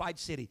fortified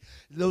city.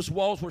 Those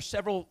walls were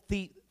several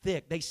feet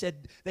thick. They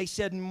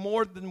said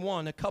more than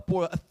one.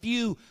 A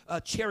few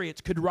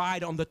chariots could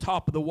ride on the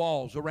top of the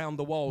walls, around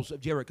the walls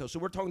of Jericho. So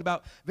we're talking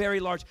about very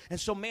large. And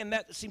so, man,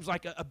 that seems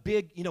like a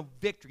big,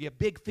 victory, a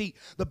big feat.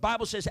 The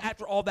Bible says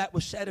after all that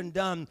was said and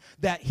done,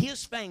 that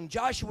his fame,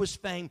 Joshua's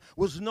fame,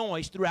 was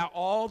noised throughout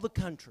all the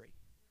country.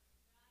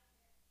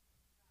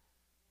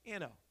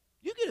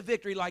 You get a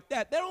victory like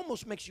that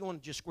almost makes you want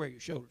to just square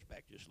your shoulders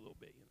back just a little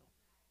bit,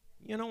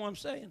 You know what I'm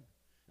saying?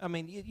 I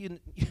mean,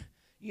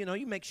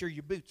 you make sure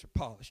your boots are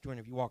polished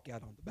whenever you walk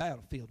out on the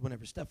battlefield,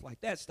 whenever stuff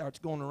like that starts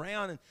going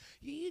around, and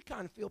you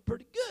kind of feel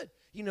pretty good,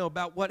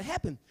 about what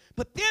happened.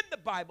 But then the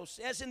Bible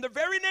says in the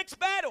very next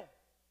battle,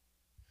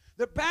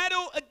 the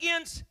battle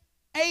against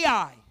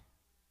Ai,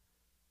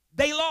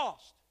 they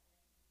lost.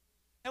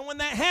 And when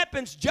that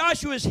happens,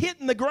 Joshua is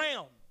hitting the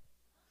ground.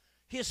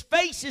 His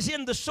face is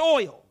in the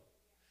soil,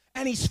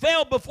 and he's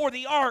fell before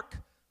the ark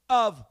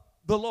of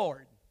the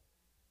Lord.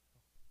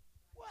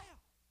 Wow.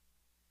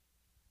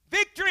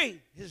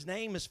 Victory, his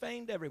name is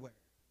famed everywhere.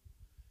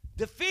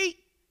 Defeat,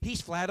 he's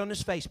flat on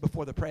his face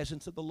before the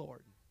presence of the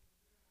Lord.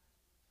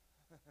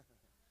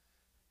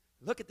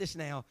 Look at this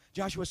now,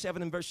 Joshua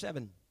 7 and verse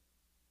 7.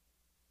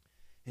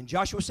 And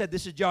Joshua said,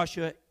 this is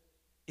Joshua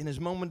in his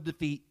moment of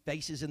defeat,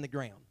 faces in the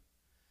ground.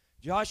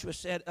 Joshua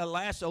said,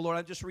 alas, O Lord,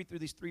 I'll just read through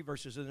these 3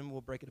 verses and then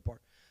we'll break it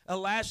apart.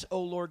 Alas, O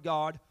Lord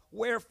God,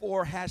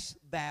 wherefore hast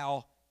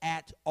thou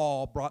at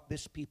all brought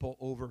this people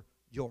over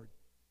Jordan?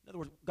 In other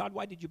words, God,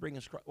 why did you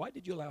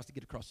allow us to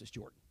get across this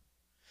Jordan?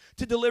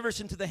 To deliver us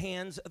into the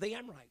hands of the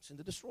Amorites and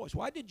to destroy us.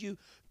 Why did you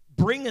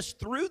bring us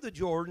through the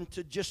Jordan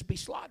to just be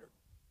slaughtered?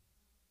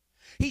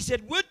 He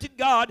said, would to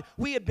God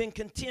we had been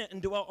content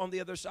and dwelt on the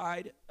other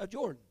side of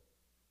Jordan.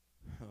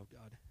 Oh,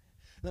 God.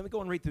 Let me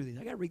go and read through these.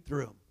 I got to read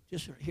through them.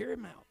 Just hear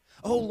him out.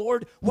 Oh,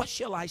 Lord, what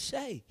shall I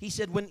say? He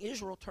said, when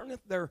Israel turneth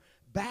their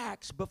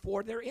backs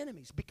before their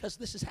enemies, because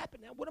this has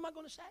happened now, what am I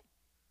going to say?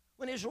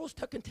 When Israel's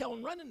tuck and tail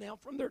and running now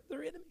from their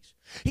enemies.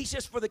 He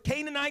says, for the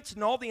Canaanites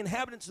and all the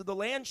inhabitants of the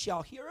land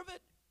shall hear of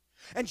it,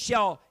 and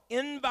shall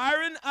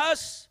environ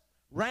us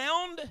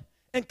round,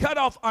 and cut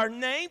off our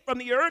name from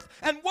the earth.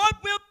 And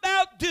what wilt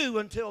thou do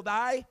until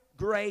thy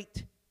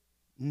great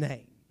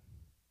name?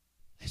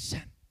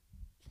 Listen.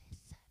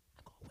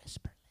 I'm going to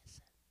whisper.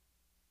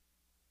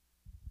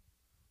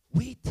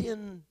 We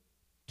tend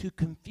to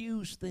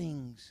confuse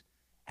things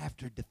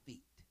after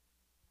defeat.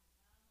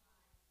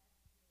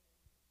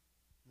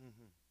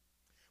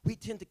 We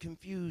tend to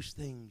confuse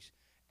things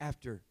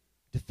after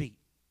defeat.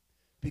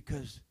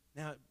 Because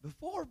now,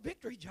 before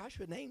victory,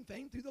 Joshua named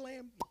fame through the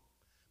land.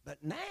 But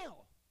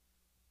now,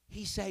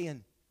 he's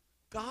saying,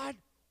 God,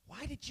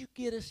 why did you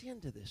get us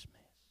into this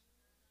mess?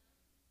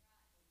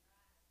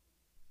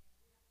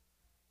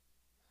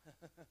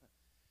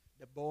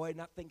 The boy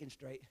not thinking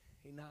straight.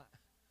 He not.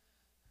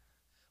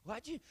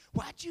 Why'd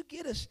you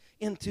get us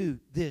into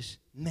this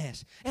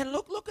mess? And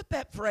look at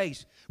that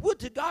phrase. Would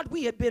to God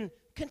we had been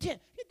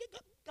content.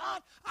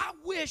 God, I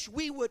wish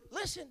we would,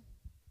 listen,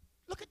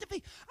 look at the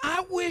feet.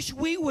 I wish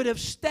we would have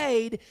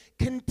stayed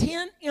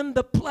content in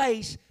the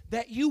place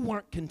that you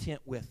weren't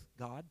content with,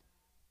 God.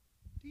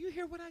 Do you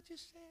hear what I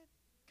just said?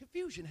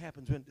 Confusion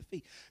happens when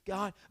defeat.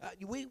 God,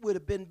 we would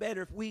have been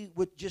better if we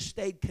would just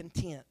stayed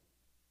content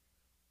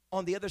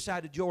on the other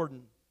side of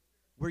Jordan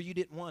where you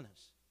didn't want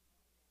us.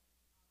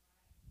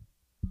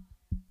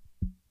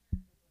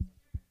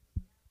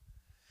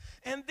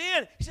 And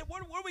then he said,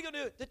 what are we going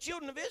to do? The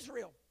children of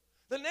Israel,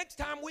 the next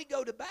time we go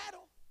into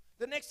battle,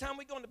 they're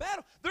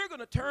going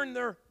to turn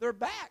their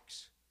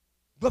backs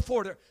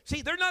before they're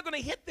not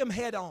going to hit them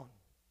head on.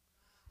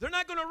 They're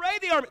not going to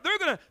raid the army. They're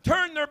going to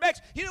turn their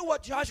backs. You know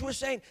what Joshua's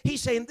saying?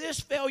 He's saying this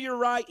failure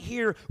right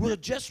here will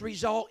just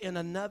result in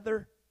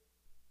another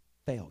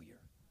failure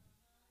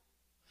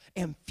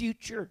and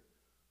future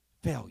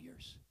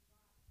failures.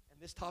 And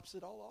This tops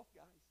it all off,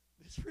 guys.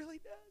 This really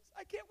does.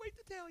 I can't wait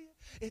to tell you.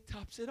 It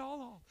tops it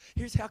all off.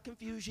 Here's how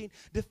confusing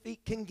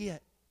defeat can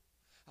get.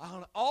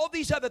 On all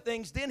these other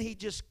things, then he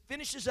just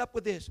finishes up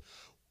with this.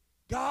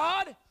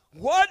 God,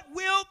 what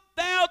wilt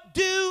thou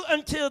do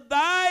unto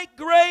thy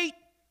great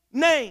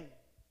name?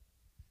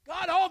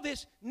 God, all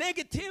this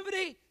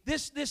negativity,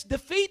 this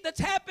defeat that's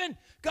happened,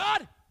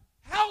 God,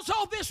 how's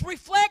all this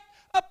reflect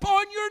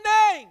upon your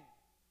name?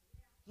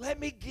 Let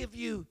me give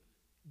you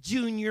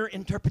junior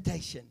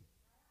interpretation.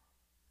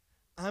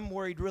 I'm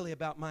worried really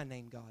about my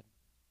name, God.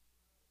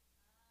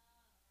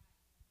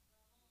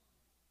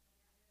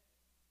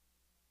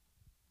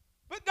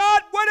 But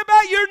God, what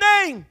about your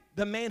name?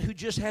 The man who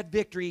just had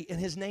victory and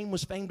his name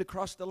was famed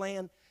across the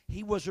land,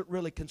 he wasn't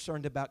really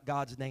concerned about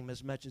God's name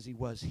as much as he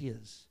was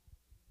his.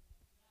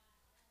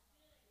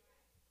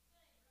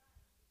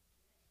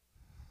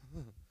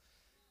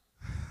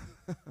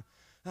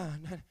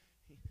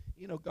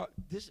 You know, God,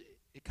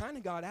 it kind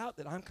of got out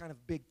that I'm kind of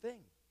a big thing.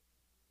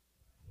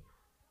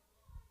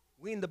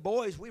 We and the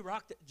boys, we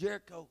rocked at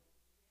Jericho.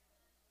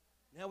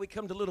 Now we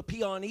come to little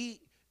Peon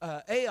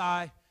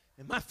AI,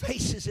 and my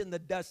face is in the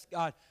dust,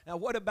 God. Now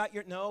what about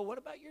your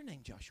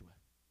name, Joshua?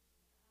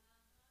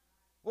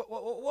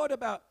 What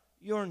about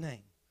your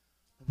name?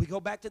 We go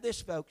back to this,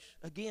 folks.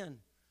 Again,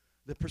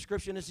 the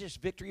prescription is this: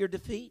 victory or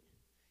defeat.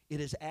 It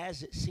is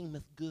as it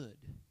seemeth good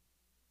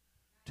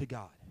to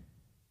God.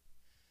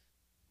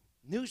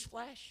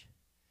 Newsflash,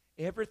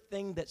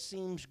 everything that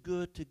seems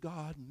good to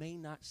God may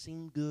not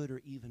seem good or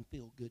even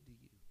feel good to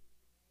you.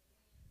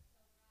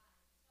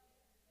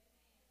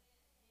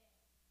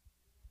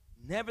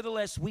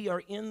 Nevertheless, we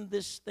are in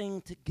this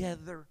thing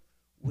together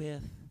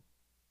with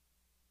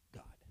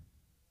God.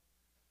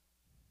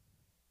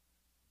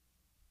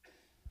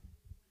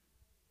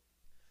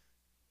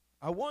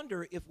 I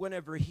wonder if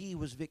whenever he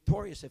was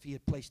victorious, if he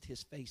had placed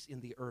his face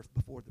in the earth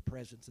before the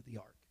presence of the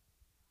ark.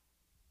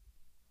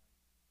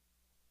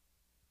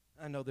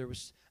 I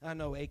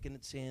know Achan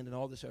had sinned and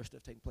all this other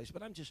stuff taking place,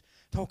 but I'm just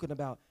talking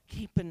about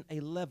keeping a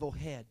level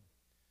head,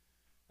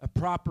 a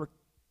proper,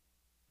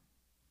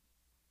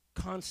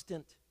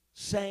 constant,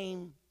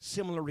 same,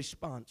 similar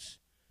response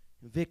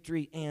in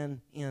victory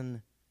and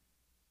in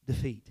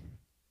defeat.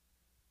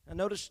 Now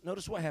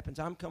notice what happens.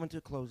 I'm coming to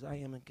a close. I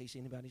am, in case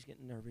anybody's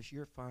getting nervous.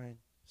 You're fine.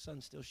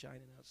 Sun's still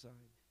shining outside.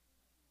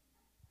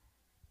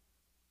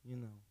 You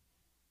know.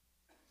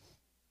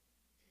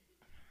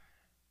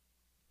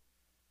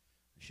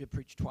 I should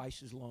preach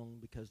twice as long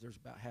because there's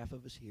about half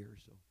of us here.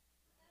 So,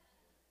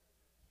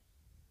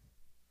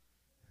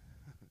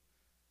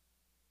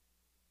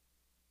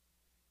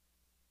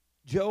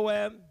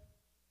 Joab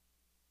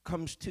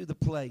comes to the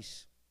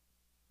place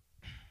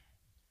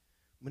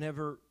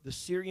whenever the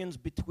Syrians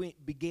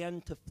began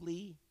to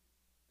flee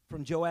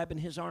from Joab and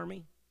his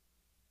army.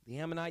 The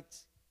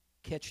Ammonites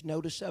catch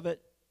notice of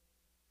it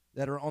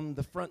that are on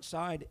the front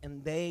side,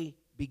 and they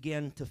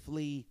begin to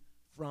flee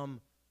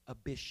from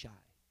Abishai,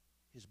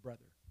 his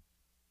brother.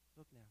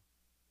 Look now.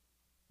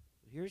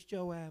 So here's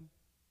Joab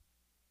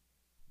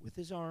with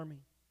his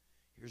army.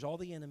 Here's all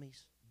the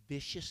enemies,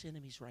 vicious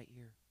enemies right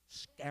here.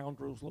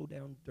 Scoundrels, low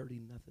down, dirty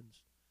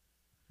nothings.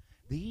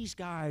 These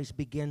guys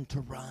begin to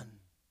run.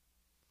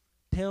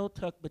 Tail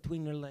tucked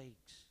between their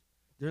legs.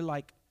 They're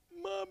like,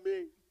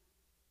 Mommy.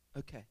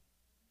 Okay.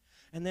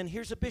 And then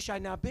here's Abishai.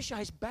 Now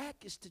Abishai's back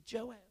is to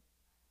Joab.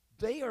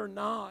 They are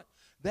not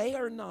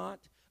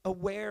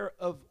aware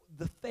of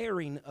the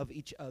faring of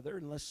each other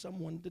unless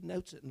someone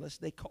denotes it, unless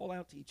they call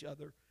out to each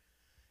other.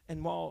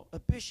 And while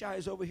Abishai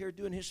is over here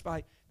doing his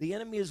fight, the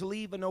enemy is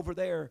leaving over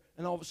there,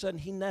 and all of a sudden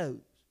he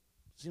knows.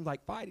 Seems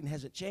like fighting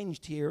hasn't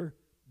changed here,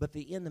 but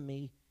the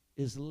enemy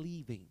is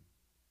leaving.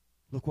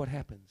 Look what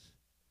happens.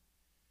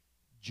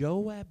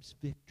 Joab's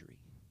victory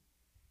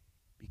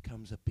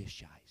becomes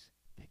Abishai's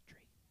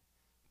victory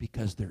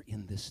because they're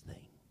in this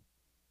thing.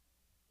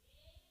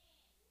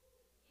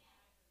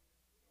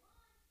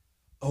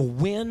 A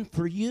win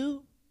for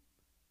you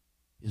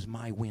is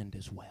my win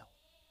as well.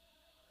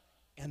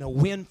 And a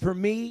win for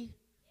me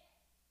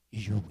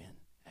is your win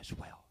as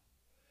well.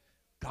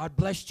 God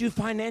blessed you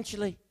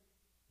financially.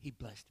 He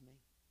blessed me.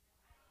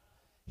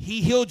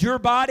 He healed your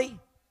body.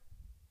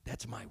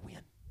 That's my win.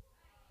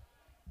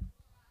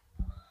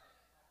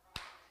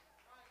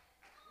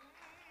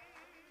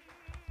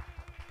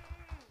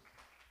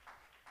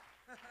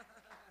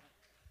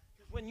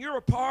 When you're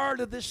a part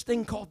of this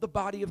thing called the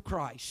body of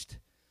Christ,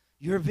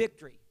 your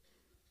victory,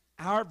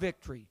 our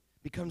victory,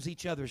 becomes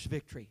each other's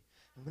victory.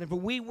 And whenever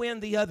we win,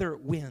 the other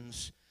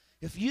wins.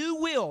 If you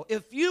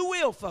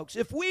will, folks,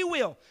 if we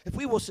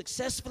will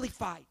successfully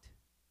fight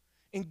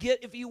and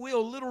get, if you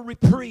will, a little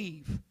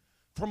reprieve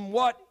from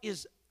what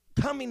is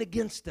coming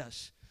against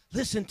us,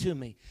 listen to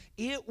me.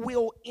 It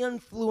will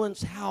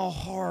influence how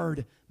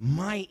hard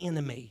my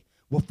enemy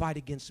will fight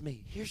against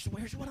me. Here's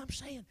what I'm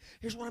saying.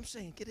 Here's what I'm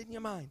saying. Get it in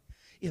your mind.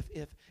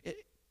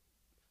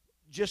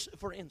 Just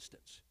for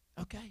instance,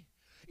 okay,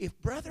 if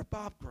Brother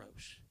Bob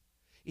Gross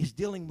is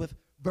dealing with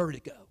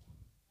vertigo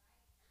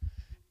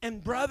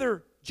and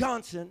Brother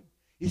Johnson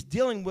is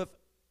dealing with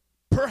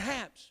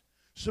perhaps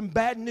some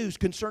bad news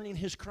concerning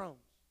his Crohn's.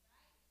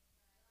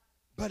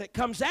 But it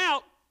comes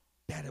out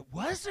that it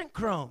wasn't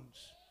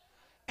Crohn's.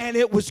 And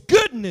it was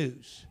good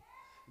news.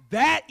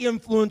 That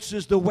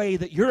influences the way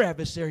that your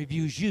adversary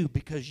views you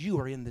because you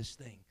are in this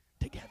thing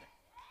together.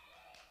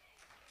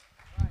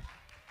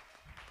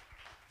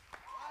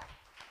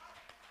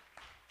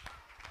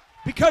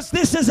 Because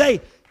this is a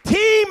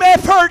team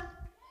effort.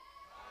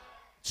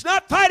 It's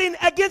not fighting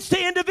against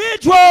the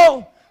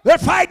individual. They're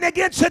fighting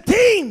against a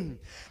team.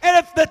 And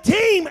if the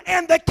team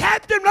and the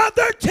captain of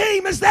their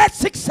team is that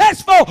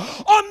successful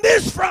on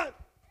this front,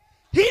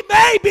 he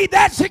may be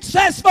that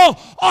successful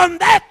on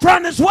that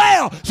front as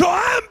well. So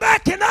I'm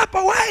backing up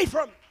away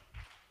from it.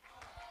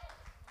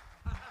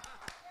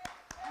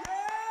 Yes.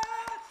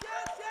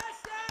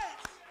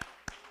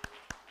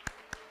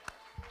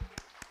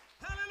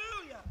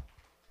 Hallelujah.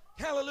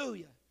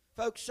 Hallelujah.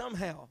 Folks,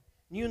 somehow,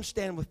 you can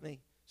stand with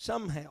me,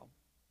 somehow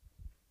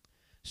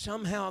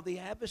the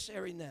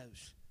adversary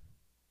knows,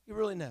 he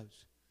really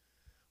knows,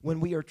 when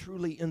we are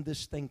truly in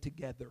this thing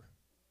together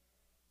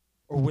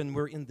or when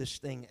we're in this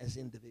thing as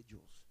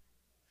individuals.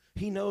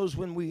 He knows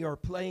when we are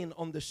playing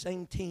on the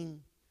same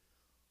team,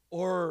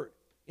 or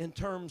in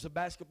terms of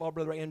basketball,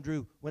 Brother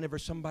Andrew, whenever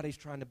somebody's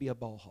trying to be a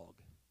ball hog.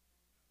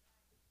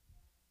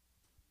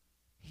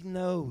 He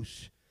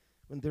knows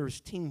when there's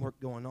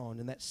teamwork going on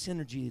and that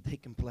synergy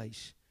taking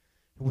place,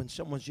 and when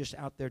someone's just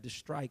out there to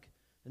strike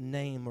a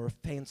name or a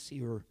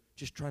fancy or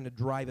just trying to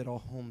drive it all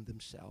home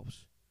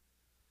themselves.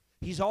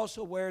 He's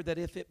also aware that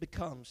if it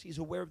becomes, he's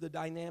aware of the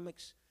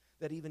dynamics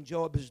that even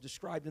Job has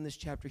described in this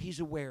chapter. He's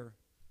aware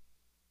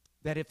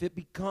that if it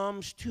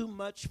becomes too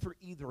much for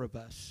either of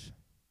us,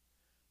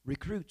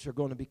 recruits are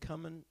going to be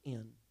coming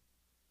in,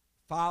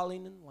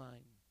 filing in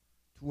line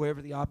to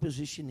wherever the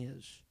opposition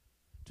is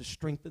to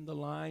strengthen the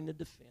line of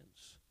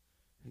defense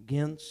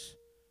against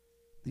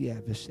the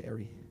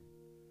adversary.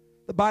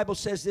 The Bible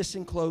says this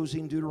in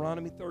closing,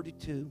 Deuteronomy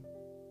 32.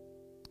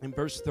 In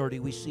verse 30,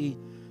 we see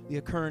the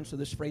occurrence of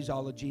this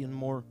phraseology in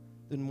more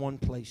than one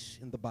place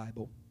in the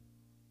Bible.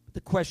 But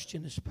the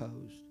question is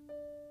posed.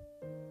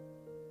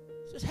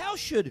 It says, how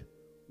should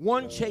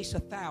one chase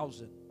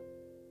 1,000?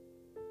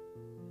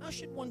 How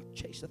should one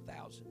chase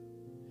 1,000?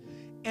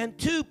 And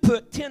two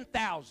put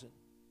 10,000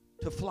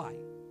 to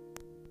flight?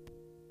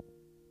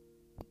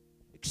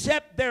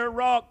 Except their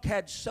rock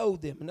had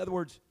sowed them. In other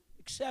words,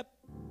 except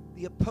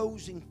the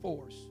opposing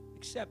force,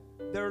 except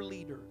their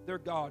leader, their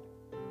God,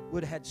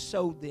 would have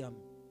sowed them.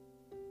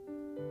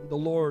 The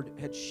Lord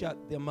had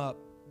shut them up.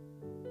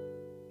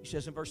 He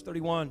says in verse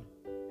 31,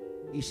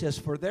 he says,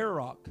 for their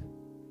rock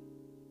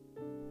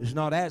is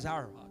not as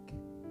our rock,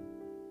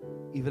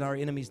 even our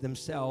enemies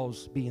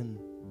themselves being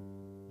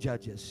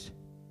judges.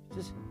 He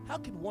says, how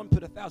could one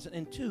put 1,000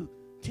 and two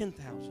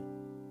 10,000?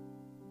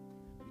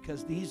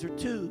 Because these are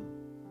two.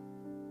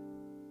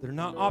 They're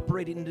not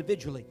operating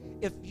individually.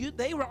 If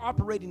they were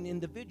operating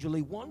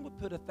individually, one would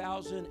put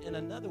 1,000 and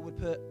another would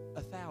put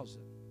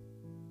 1,000.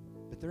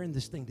 But they're in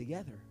this thing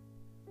together.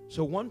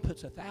 So one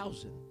puts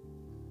 1,000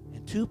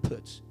 and two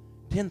puts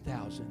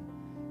 10,000.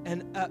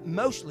 And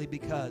mostly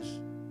because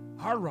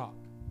our rock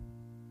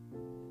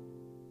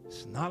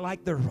is not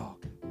like their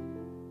rock.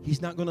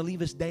 He's not going to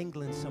leave us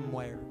dangling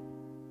somewhere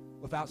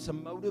without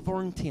some motive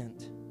or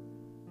intent,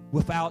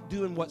 without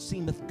doing what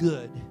seemeth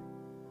good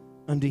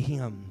unto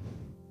him.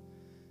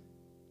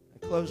 I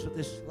close with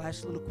this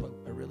last little quote.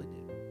 I really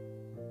do.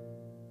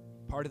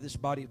 Part of this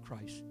body of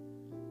Christ.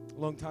 A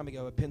long time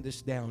ago, I pinned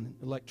this down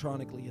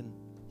electronically and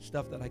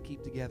stuff that I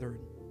keep together. And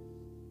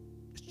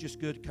it's just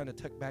good kind of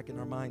tucked back in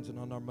our minds and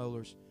on our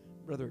molars.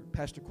 Brother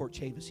Pastor Court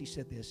Chavis, he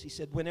said this. He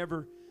said,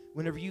 whenever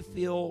you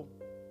feel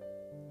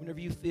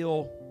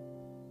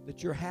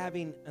that you're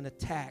having an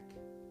attack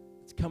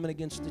that's coming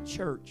against the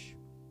church,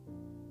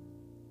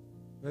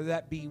 whether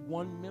that be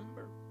one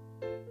member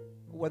or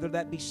whether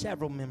that be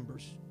several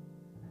members,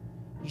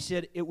 he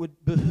said it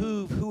would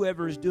behoove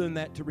whoever is doing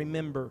that to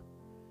remember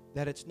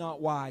that it's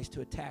not wise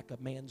to attack a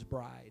man's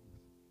bride.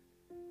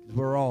 Because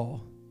we're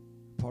all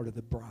part of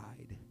the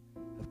bride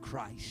of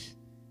Christ,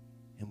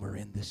 and we're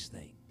in this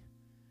thing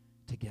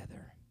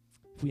together.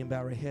 If we bow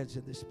our heads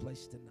in this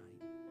place tonight.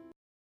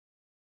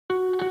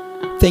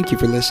 Thank you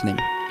for listening.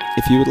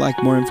 If you would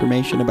like more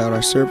information about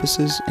our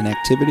services and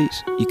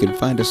activities, you can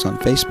find us on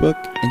Facebook,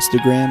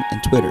 Instagram,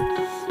 and Twitter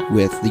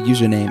with the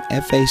username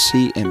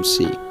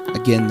FACMC.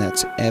 Again,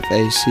 that's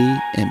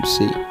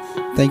FACMC.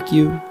 Thank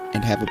you,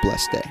 and have a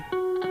blessed day.